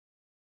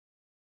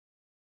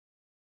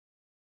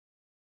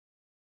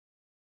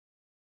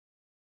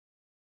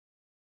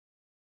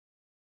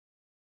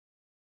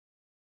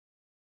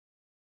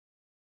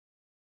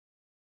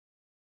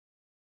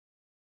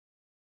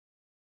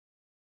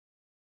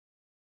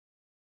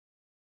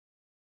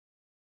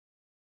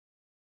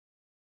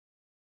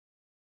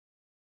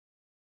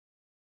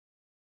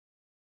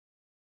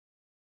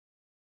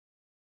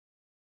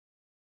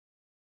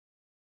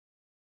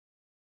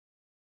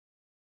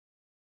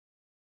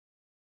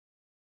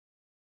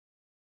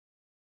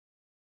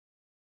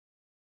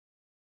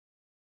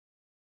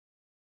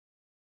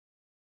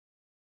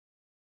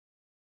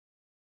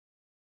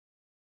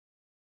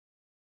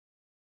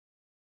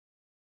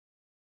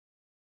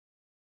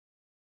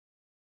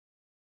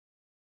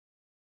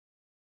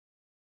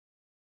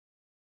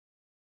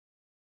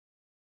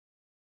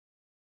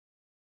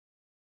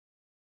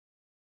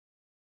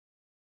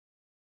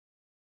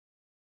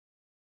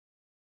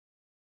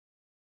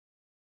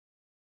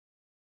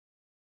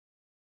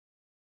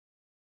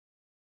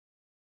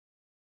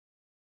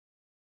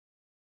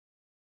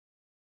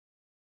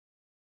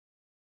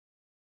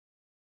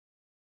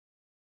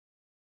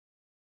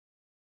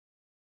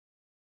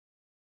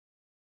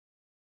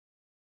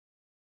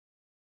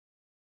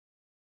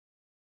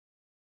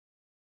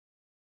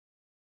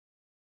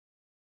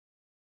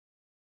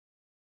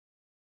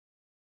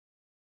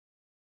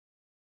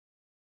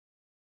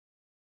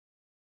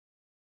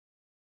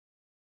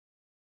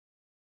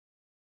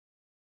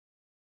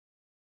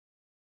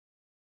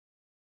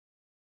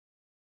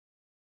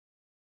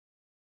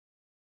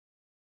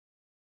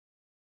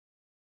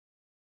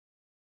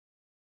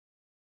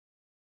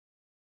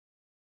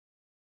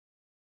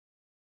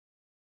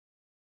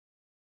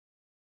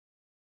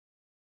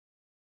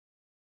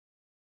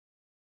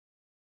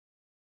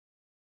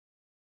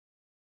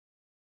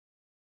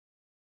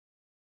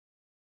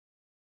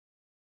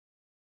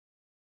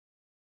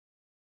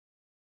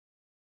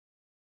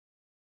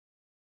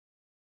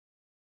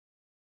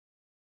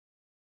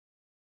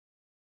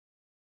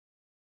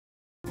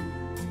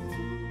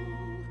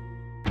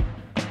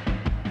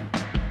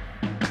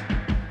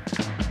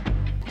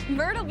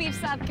 Myrtle Beach,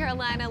 South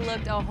Carolina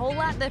looked a whole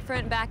lot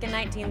different back in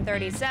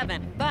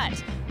 1937,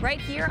 but right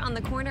here on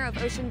the corner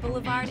of Ocean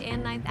Boulevard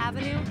and 9th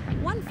Avenue,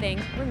 one thing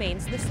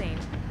remains the same.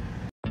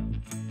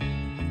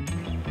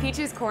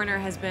 Peach's Corner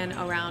has been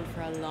around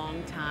for a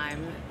long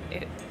time.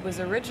 It was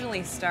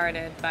originally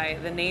started by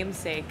the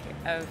namesake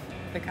of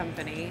the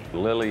company,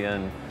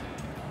 Lillian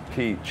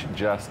Peach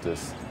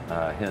Justice,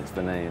 hence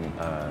the name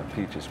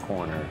Peach's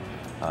Corner.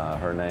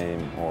 Her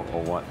name, or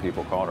what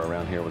people called her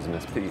around here, was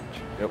Miss Peach.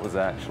 It was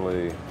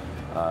actually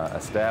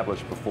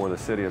established before the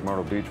city of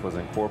Myrtle Beach was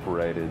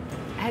incorporated.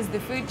 Has the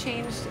food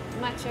changed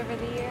much over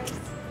the years?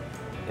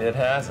 It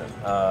hasn't.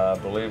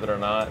 Believe it or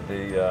not,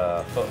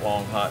 the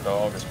foot-long hot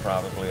dog is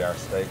probably our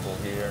staple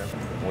here.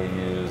 We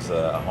use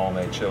a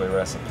homemade chili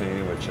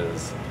recipe, which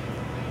is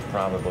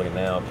probably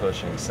now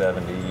pushing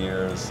 70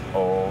 years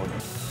old.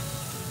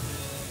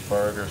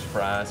 Burgers,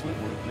 fries,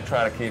 we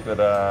try to keep it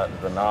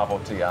the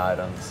novelty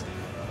items.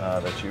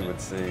 that you would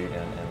see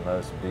in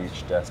most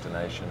beach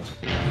destinations.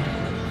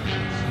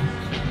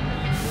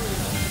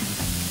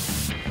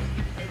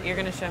 You're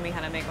going to show me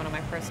how to make one of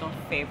my personal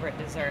favorite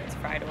desserts,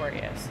 fried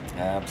Oreos.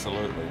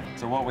 Absolutely.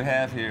 So what we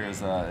have here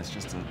is it's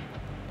just a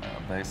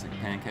basic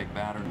pancake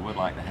batter. We would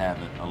like to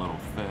have it a little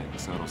thick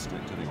so it'll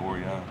stick to the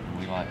Oreo. And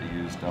we like to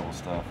use double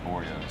stuffed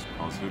Oreos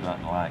because who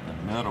doesn't like the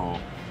middle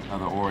of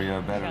the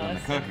Oreo better than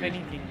the cookie?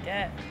 You can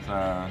get.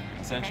 So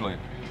essentially,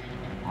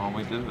 all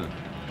we do is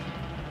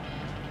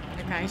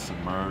Okay. just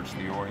submerge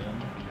the Oreo.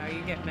 Oh,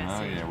 you get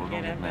messy. Oh yeah, we're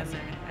going to get up in messy.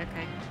 there.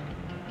 Okay.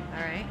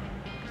 All right.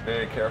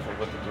 Very careful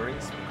with the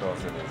grease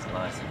because it is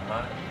nice and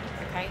hot.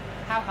 Okay.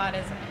 How hot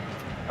is it?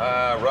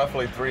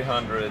 Roughly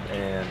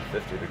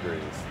 350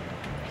 degrees.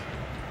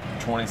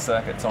 20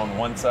 seconds on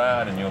one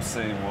side, and you'll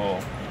see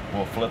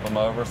we'll flip them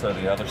over so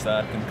the other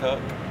side can cook,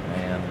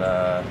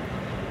 and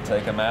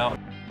take them out.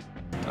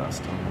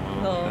 Dust them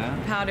a little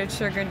bit. Powdered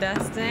sugar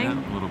dusting.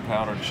 Yeah, a little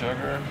powdered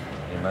sugar.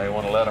 You may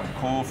want to let them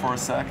cool for a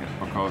second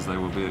because they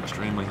will be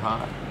extremely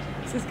hot.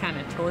 This is kind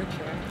of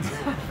torture.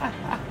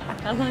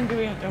 How long do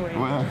we have to wait?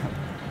 Well,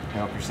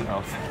 help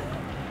yourself.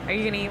 Are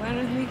you going to eat one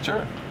with me?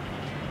 Sure.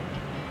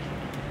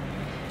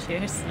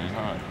 Cheers.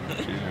 All right.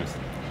 Cheers.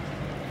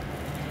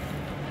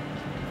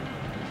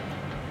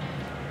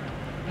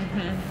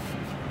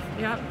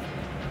 Yep.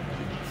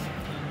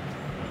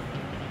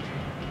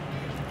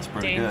 It's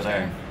pretty good,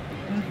 eh?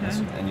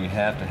 And you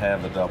have to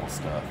have the double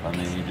stuff. I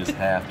mean, you just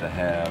have to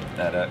have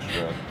that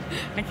extra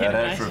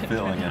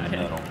filling in the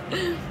middle.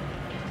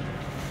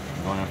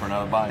 Going in for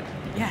another bite?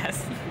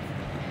 Yes.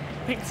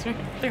 Thanks for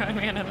throwing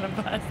me under the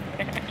bus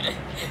there.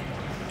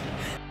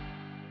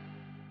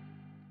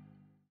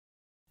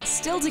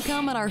 Still to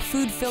come on our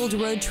food-filled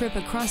road trip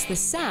across the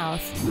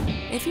South,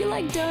 if you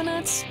like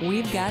donuts,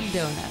 we've got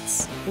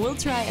donuts. We'll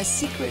try a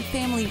secret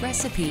family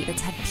recipe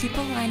that's had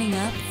people lining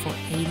up for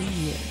 80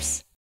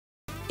 years.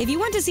 If you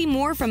want to see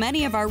more from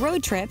any of our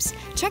road trips,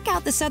 check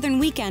out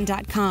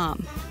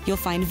thesouthernweekend.com. You'll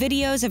find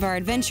videos of our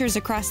adventures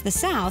across the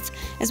South,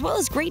 as well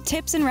as great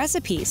tips and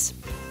recipes.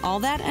 All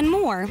that and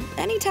more,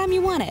 anytime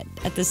you want it,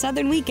 at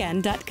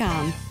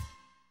thesouthernweekend.com.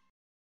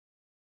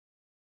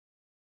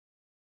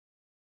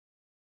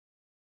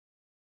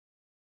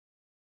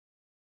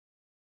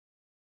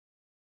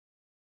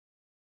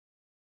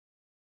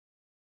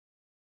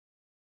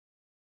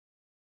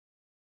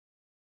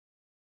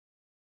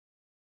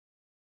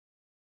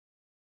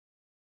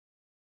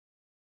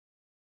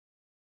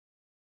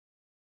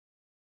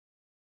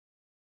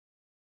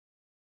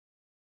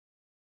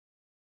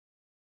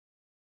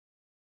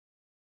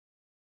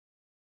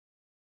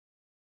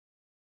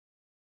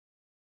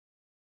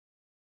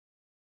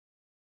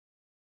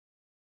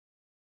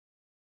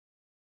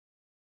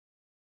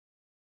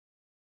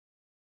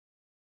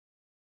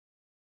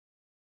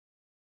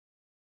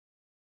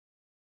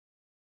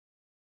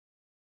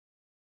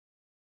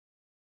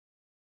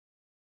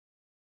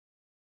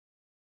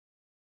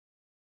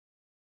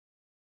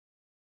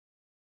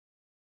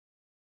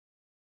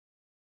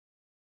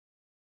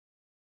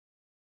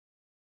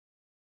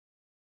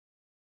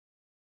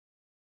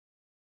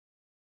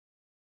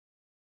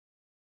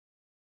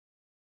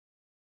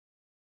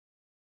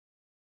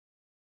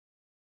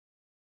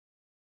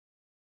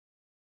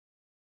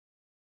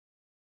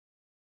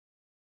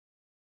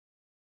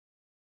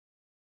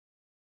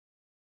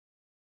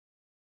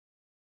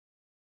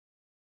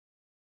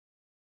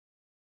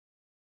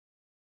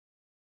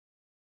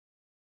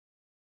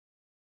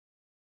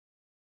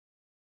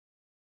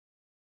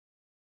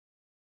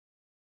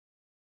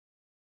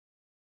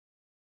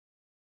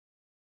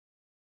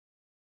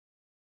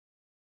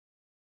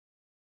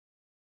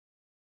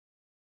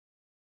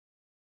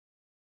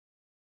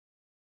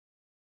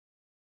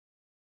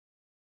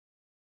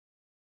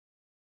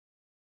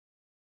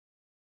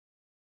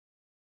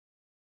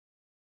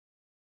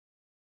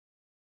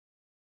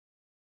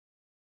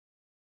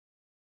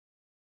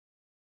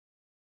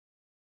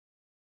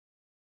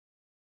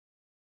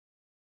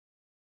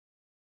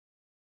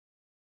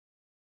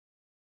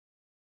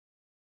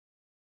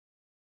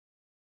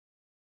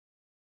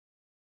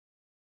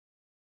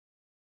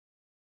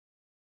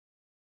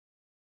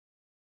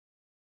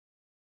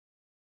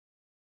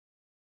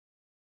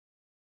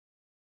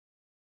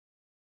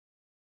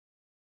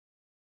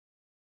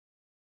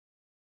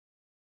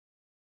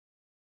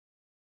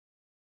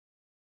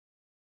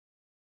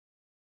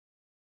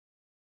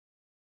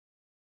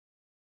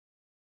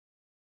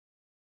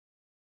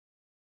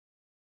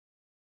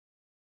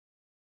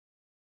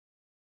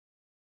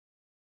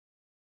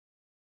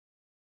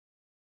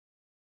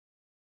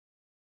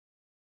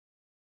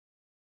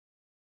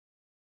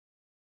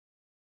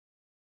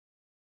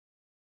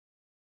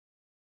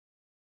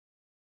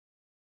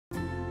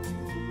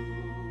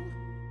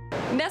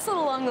 Nestled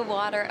along the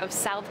water of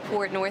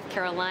Southport, North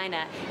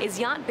Carolina, is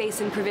Yount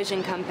Basin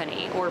Provision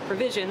Company, or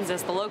Provisions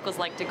as the locals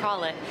like to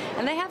call it,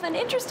 and they have an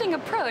interesting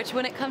approach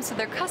when it comes to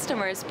their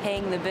customers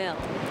paying the bill.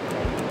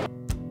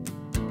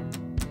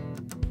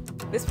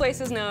 This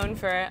place is known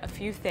for a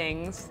few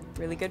things: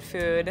 really good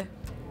food,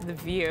 the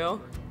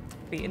view,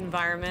 the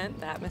environment,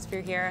 the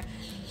atmosphere here,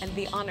 and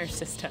the honor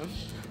system.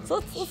 So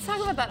let's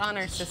talk about that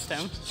honor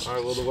system. All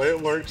right, well, the way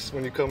it works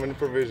when you come into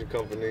Provision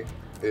Company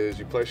is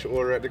you place your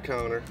order at the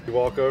counter, you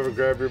walk over,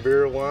 grab your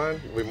beer or wine,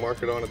 we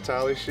mark it on a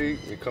tally sheet,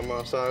 you come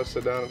outside,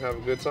 sit down and have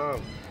a good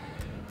time.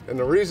 And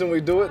the reason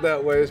we do it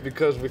that way is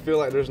because we feel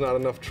like there's not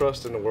enough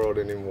trust in the world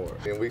anymore.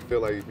 And we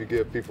feel like if you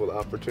give people the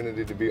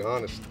opportunity to be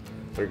honest,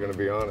 they're gonna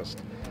be honest.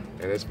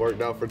 And it's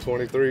worked out for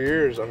 23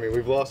 years. I mean,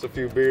 we've lost a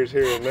few beers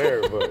here and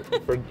there, but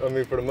for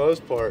the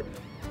most part,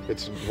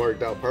 it's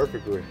worked out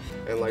perfectly.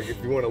 And like,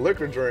 if you want a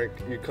liquor drink,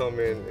 you come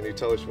in and you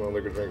tell us you want a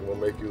liquor drink, and we'll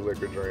make you a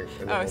liquor drink.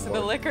 And oh, so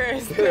the liquor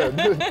is...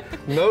 Yeah,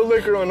 no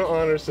liquor on the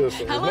honor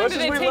system. How as long much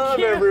did as it we take love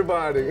you?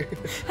 everybody.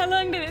 How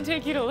long did it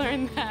take you to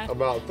learn that?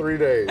 About 3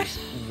 days.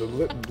 The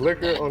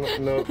liquor on the,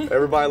 no,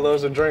 everybody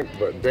loves a drink,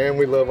 but damn,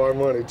 we love our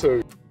money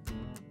too.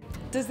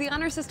 Does the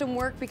honor system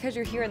work because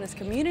you're here in this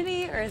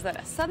community, or is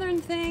that a Southern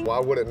thing? Why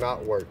would it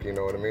not work, you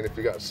know what I mean? If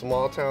you got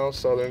small town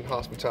Southern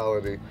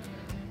hospitality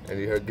and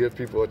you give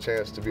people a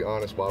chance to be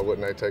honest, why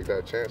wouldn't they take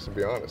that chance to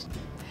be honest?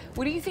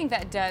 What do you think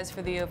that does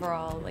for the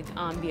overall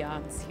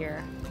ambiance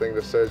here? Thing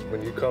that says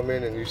when you come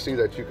in and you see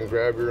that you can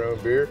grab your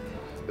own beer,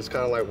 it's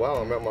kind of like, wow,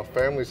 I'm at my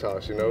family's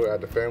house, you know,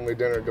 at the family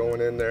dinner,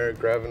 going in there,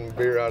 grabbing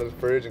beer out of the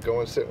fridge and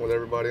going sitting with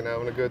everybody and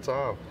having a good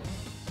time.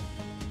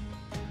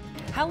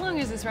 How long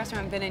has this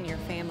restaurant been in your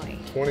family?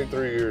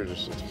 23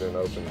 years it's been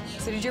open.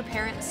 So did your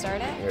parents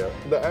start it? Yeah.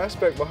 The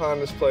aspect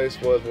behind this place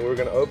was when we were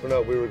going to open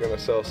up, we were going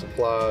to sell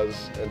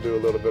supplies and do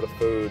a little bit of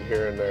food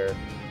here and there.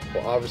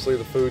 Well, obviously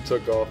the food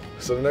took off.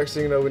 So the next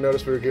thing you know, we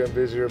noticed we were getting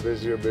busier,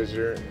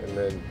 and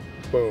then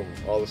boom,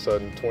 all of a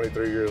sudden,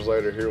 23 years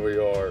later, here we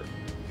are,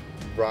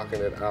 rocking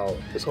it out.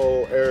 This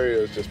whole area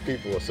is just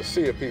people. It's a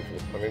sea of people.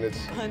 I mean,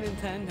 it's... Pun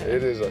intended.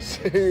 It is a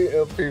sea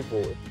of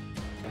people.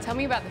 Tell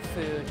me about the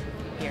food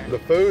here. The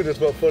food is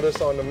what put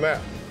us on the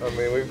map. I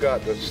mean, we've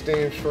got the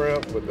steamed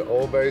shrimp with the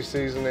Old Bay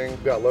seasoning.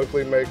 We've got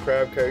locally made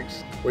crab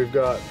cakes. We've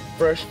got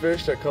fresh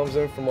fish that comes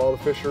in from all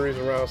the fisheries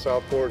around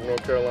Southport,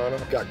 North Carolina.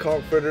 We've got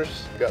conch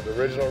fritters. We've got the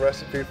original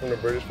recipe from the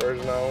British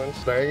Virgin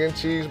Islands. Bangin'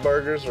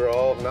 cheeseburgers are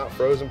all not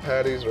frozen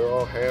patties, they're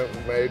all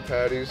handmade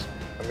patties.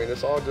 I mean,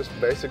 it's all just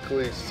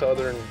basically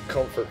Southern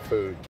comfort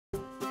food.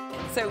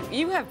 So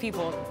you have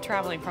people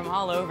traveling from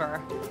all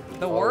over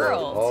the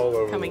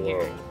world coming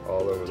here.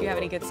 All over. Do you have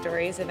any good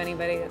stories of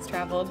anybody that's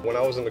traveled? When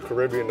I was in the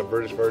Caribbean, the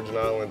British Virgin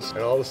Islands,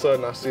 and all of a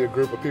sudden I see a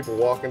group of people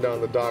walking down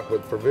the dock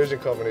with Provision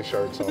Company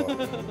shirts on.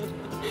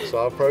 So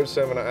I approached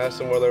them and I asked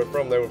them where they were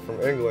from. They were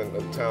from England,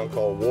 a town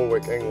called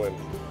Warwick, England.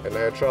 And they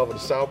had traveled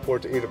to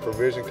Southport to eat at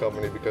Provision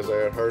Company because they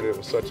had heard it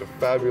was such a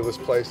fabulous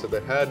place that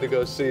they had to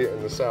go see it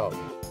in the South.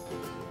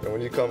 And when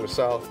you come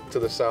to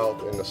the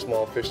south in the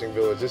small fishing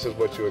village, this is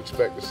what you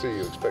expect to see.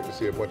 You expect to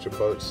see a bunch of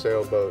boats,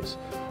 sailboats,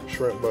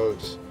 shrimp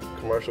boats,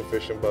 commercial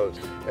fishing boats.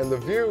 And the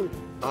view,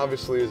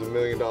 obviously, is $1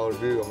 million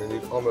view. I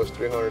mean, almost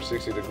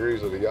 360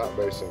 degrees of the yacht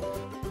basin.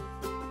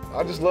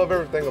 I just love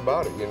everything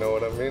about it, you know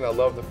what I mean? I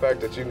love the fact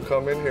that you can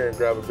come in here and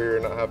grab a beer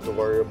and not have to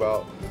worry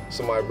about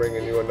somebody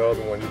bringing you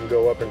another one. You can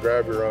go up and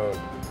grab your own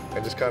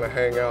and just kind of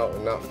hang out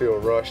and not feel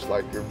rushed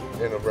like you're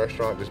in a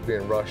restaurant just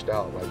being rushed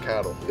out like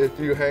cattle. If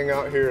you hang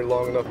out here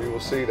long enough, you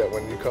will see that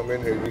when you come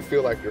in here, you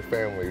feel like you're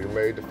family. You're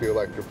made to feel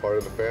like you're part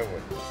of the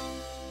family.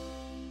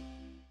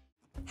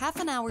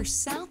 Half an hour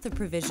south of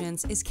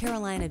Provisions is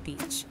Carolina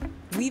Beach.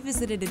 We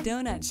visited a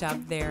donut shop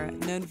there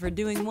known for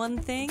doing one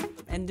thing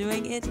and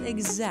doing it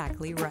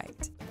exactly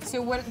right.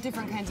 So what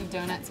different kinds of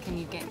donuts can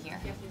you get here?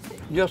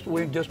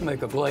 We just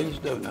make a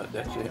glazed donut,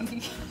 that's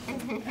it.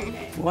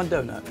 One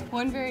donut.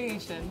 One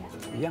variation.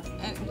 Yeah.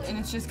 And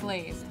it's just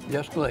glazed.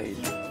 Just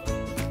glazed.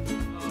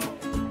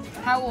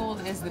 How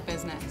old is the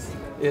business?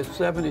 It's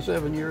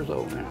 77 years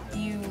old now.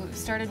 You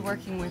started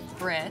working with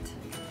Britt,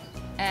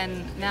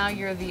 and now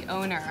you're the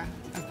owner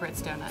of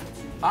Britt's Donuts.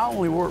 I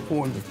only worked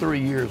for him for 3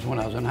 years when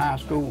I was in high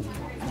school,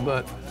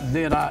 but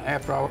then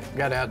after I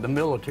got out of the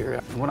military,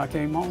 when I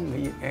came home,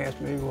 he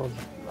asked me, was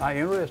I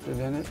interested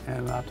in it,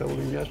 and I told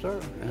him yes, sir.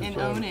 And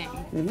so, owning.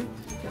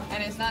 Mm-hmm.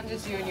 And it's not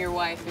just you and your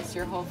wife, it's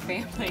your whole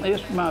family.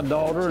 It's my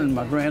daughter and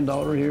my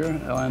granddaughter here,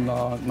 and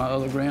my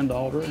other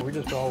granddaughter. We're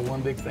just all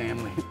one big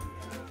family.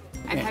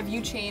 And have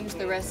you changed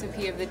the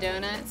recipe of the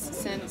donuts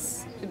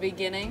since the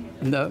beginning?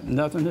 No,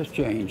 nothing has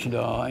changed.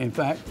 In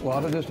fact, a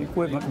lot of this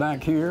equipment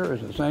back here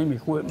is the same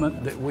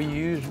equipment that we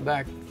used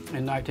back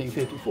in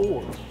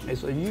 1954.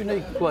 It's a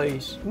unique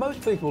place.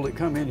 Most people that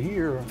come in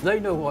here, they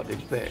know what to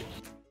expect.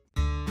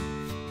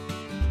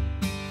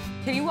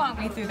 Can you walk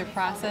me through the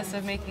process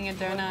of making a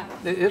donut?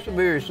 It's a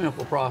very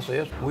simple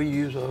process. We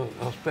use a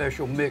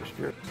special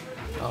mixture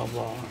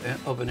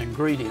of an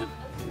ingredient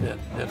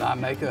that I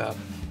make up.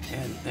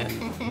 And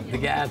the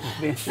guys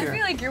have been here. I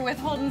feel like you're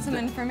withholding some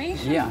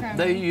information from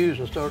they use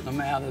a certain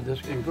amount of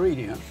this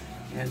ingredient,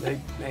 and they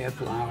add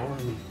flour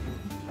and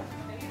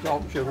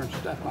salt and sugar and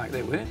stuff like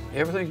that.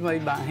 Everything's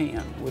made by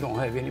hand. We don't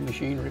have any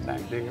machinery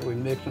back there. We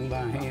mix them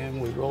by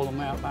hand, we roll them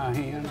out by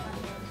hand,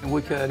 and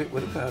we cut it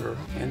with a cutter.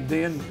 And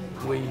then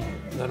we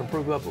let them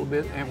proof up a little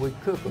bit, and we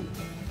cook them,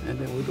 and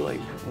then we glaze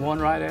them, one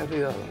right after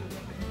the other.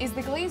 Is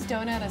the glazed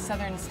donut a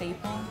Southern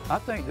staple? I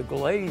think the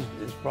glazed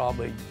is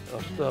probably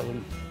a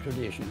Southern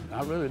tradition.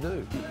 I really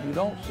do. You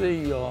don't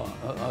see a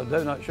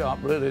donut shop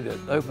really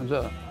that opens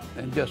up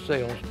and just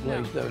sells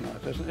glazed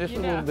donuts. It's a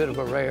little bit of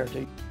a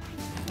rarity.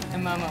 A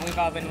moment we've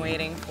all been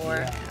waiting for.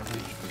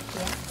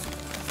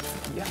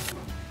 Yeah.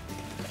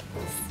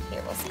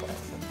 Here, we'll split.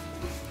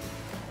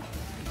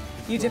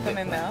 You dip them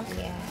in milk?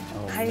 Yeah.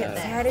 Oh,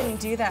 I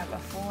didn't do that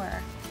before.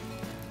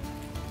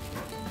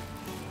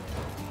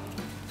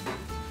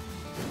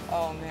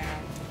 Oh man.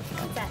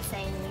 What's that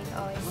saying you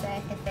always say?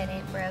 If it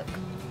ain't broke,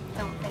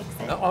 don't fix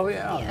it. Oh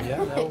yeah.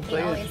 They'll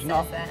say it's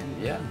not. That.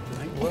 Yeah,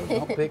 it ain't broke,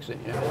 don't fix it.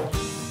 Yeah.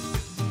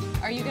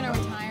 Are you gonna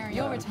retire?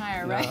 You'll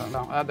retire, right?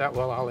 No, I doubt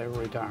well I'll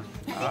ever retire.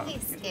 I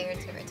think he's scared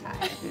to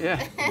retire.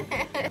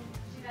 Yeah.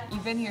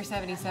 You've been here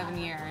 77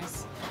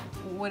 years.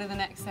 What do the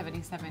next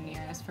 77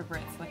 years for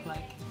Brits look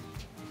like?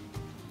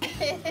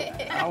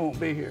 I won't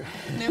be here.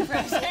 No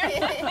pressure.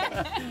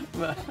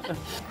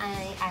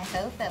 I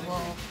hope it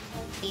will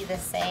be the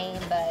same,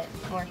 but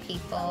more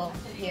people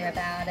hear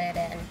about it,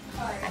 and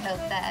I hope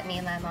that me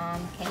and my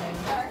mom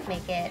can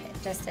make it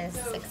just as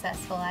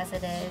successful as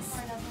it is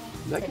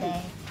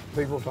today.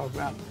 People talk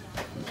about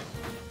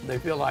they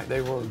feel like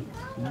they were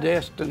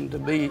destined to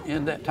be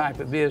in that type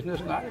of business,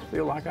 and I just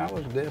feel like I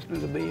was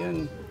destined to be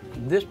in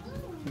this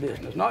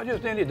business. Not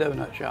just any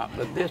donut shop,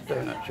 but this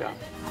donut shop.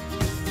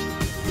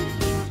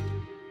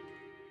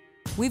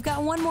 We've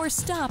got one more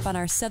stop on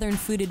our Southern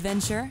food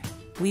adventure.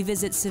 We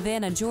visit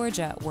Savannah,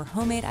 Georgia, where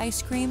homemade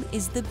ice cream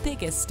is the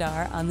biggest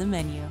star on the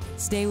menu.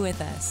 Stay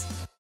with us.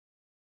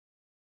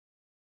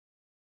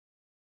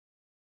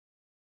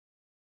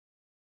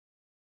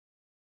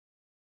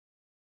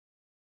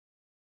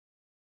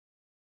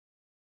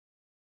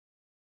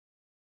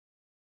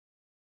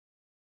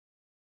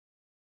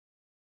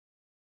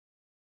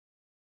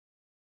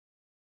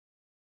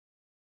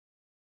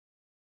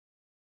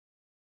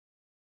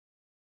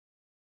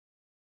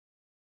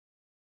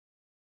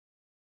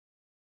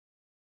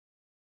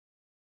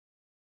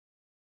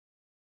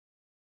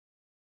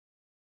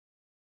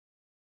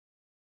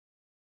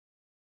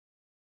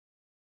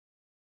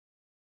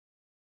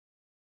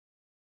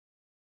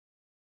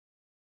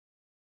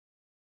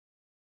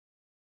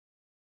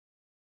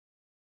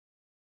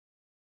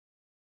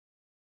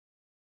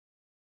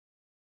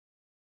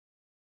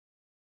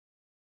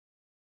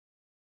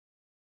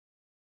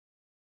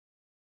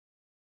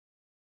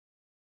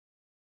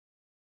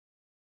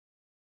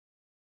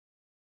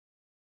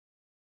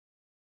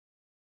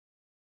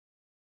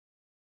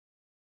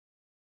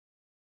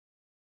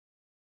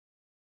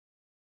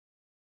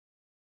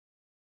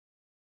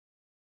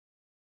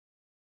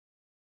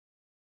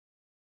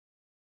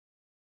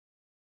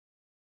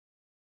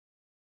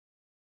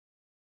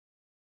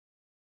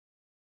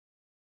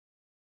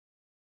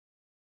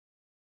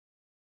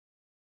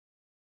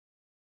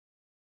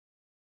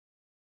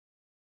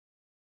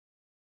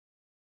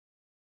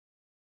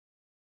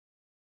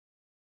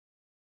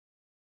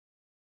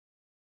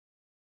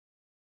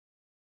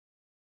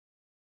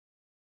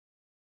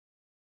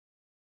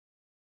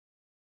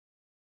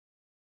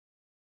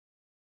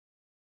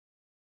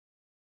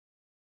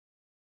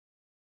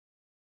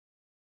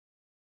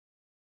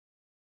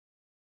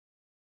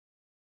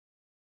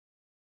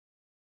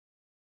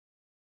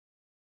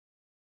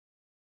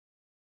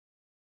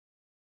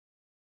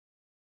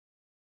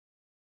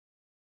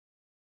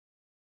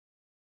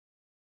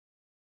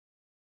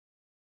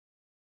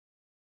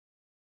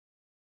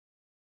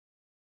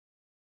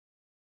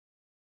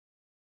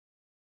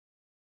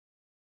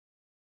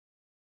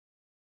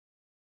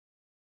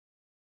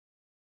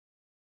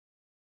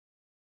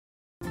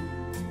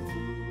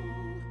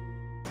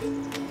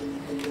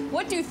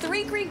 What do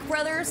three Greek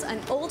brothers,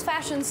 an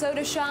old-fashioned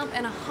soda shop,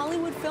 and a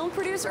Hollywood film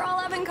producer all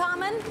have in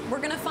common?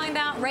 We're gonna find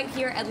out right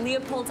here at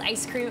Leopold's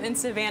Ice Cream in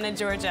Savannah,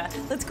 Georgia.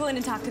 Let's go in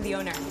and talk to the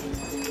owner.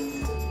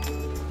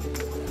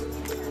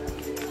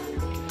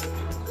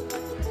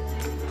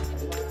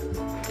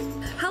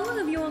 How long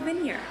have you all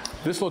been here?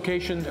 This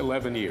location,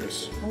 11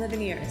 years.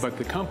 11 years. But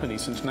the company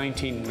since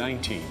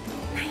 1919.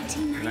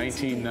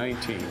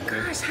 1919.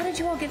 Gosh, how did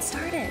you all get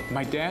started?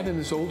 My dad and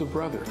his older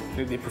brother,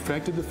 they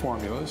perfected the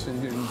formulas and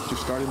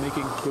just started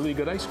making really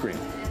good ice cream.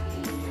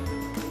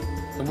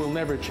 And we'll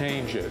never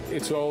change it.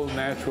 It's all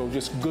natural,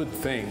 just good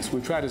things.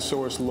 We try to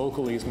source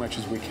locally as much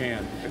as we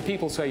can. And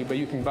people say, but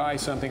you can buy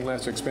something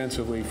less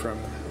expensively from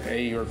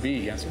A or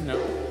B. I said,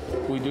 no,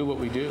 we do what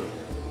we do.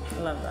 I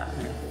love that.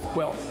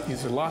 Well,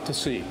 there's a lot to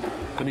see.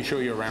 Let me show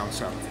you around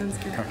some. Sounds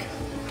good. Okay.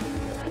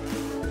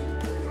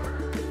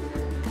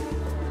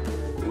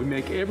 We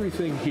make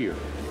everything here.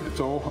 It's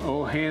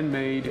all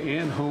handmade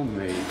and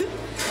homemade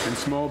in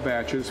small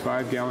batches,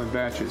 5-gallon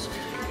batches.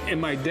 In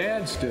my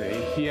dad's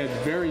day, he had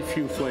very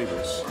few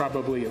flavors,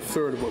 probably a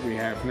third of what we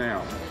have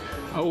now.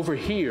 Over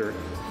here,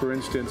 for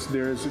instance,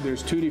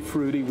 there's Tutti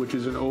Frutti, which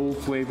is an old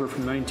flavor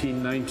from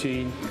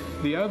 1919.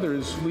 The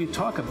others, we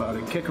talk about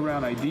it, kick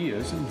around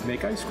ideas, and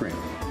make ice cream.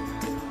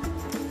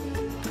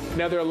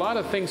 Now, there are a lot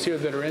of things here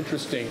that are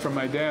interesting from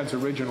my dad's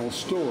original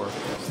store.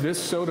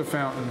 This soda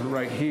fountain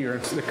right here,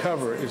 the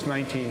cover is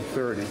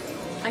 1930.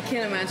 I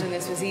can't imagine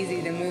this was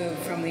easy to move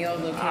from the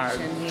old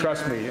location here.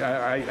 Trust me,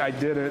 I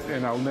did it,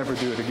 and I'll never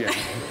do it again.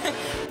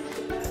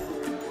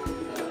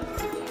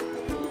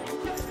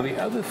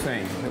 The other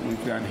thing that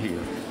we've done here,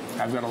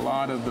 I've got a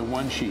lot of the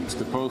one-sheets,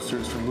 the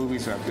posters from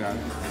movies I've done.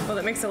 Well,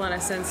 that makes a lot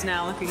of sense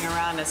now looking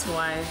around as to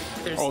why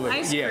there's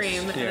ice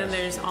cream, and then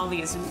there's all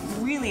these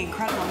really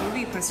incredible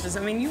movie posters.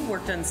 I mean, you've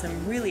worked on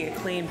some really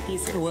acclaimed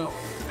pieces. Well,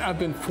 I've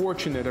been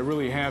fortunate, I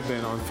really have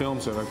been, on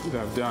films that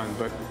I've done,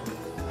 but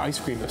ice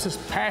cream, it's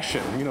just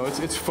passion, you know,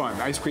 it's fun.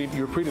 Ice cream,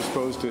 you're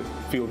predisposed to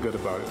feel good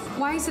about it.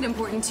 Why is it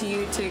important to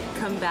you to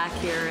come back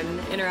here and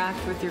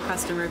interact with your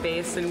customer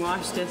base and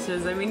wash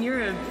dishes? I mean,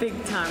 you're a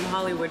big-time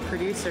Hollywood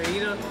producer.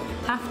 You don't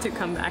have to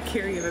come back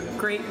here. You have a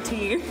great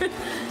team.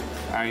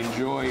 I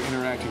enjoy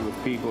interacting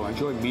with people. I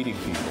enjoy meeting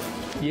people.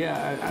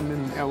 Yeah, I'm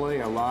in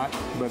LA a lot,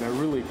 but I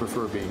really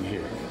prefer being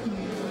here.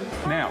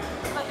 Now.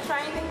 Would you like to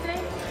try anything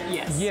today?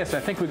 Yes. Yes, I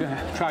think we're going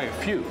to try a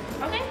few.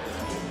 Okay.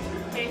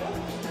 There you go.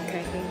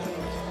 Okay, thank you.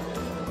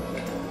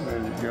 There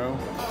you go.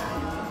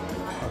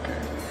 Okay.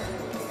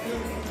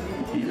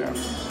 Heat up.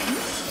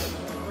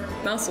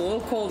 Smells a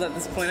little cold at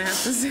this point, I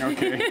have to say.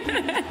 Okay.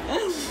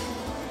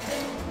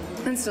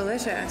 It's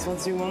delicious.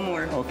 Let's do one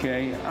more.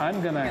 Okay,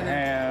 I'm gonna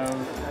have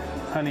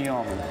honey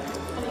almond.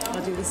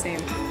 I'll do the same.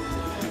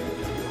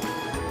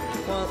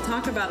 Well,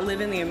 talk about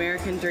living the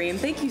American dream.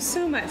 Thank you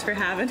so much for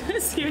having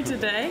us here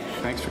today.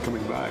 Thanks for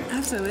coming by.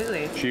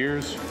 Absolutely.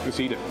 Cheers. Let's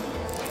eat it.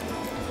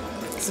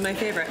 This is my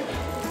favorite.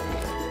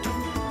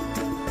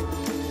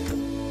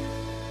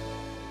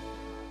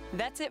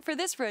 That's it for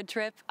this road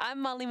trip.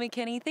 I'm Molly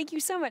McKinney. Thank you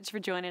so much for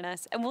joining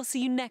us, and we'll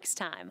see you next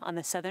time on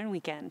the Southern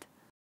Weekend.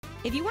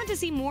 If you want to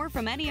see more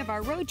from any of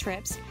our road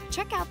trips,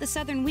 check out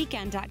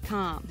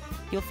thesouthernweekend.com.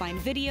 You'll find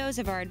videos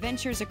of our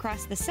adventures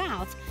across the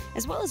South,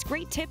 as well as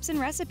great tips and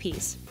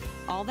recipes.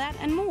 All that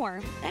and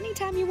more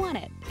anytime you want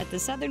it at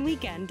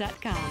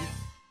thesouthernweekend.com.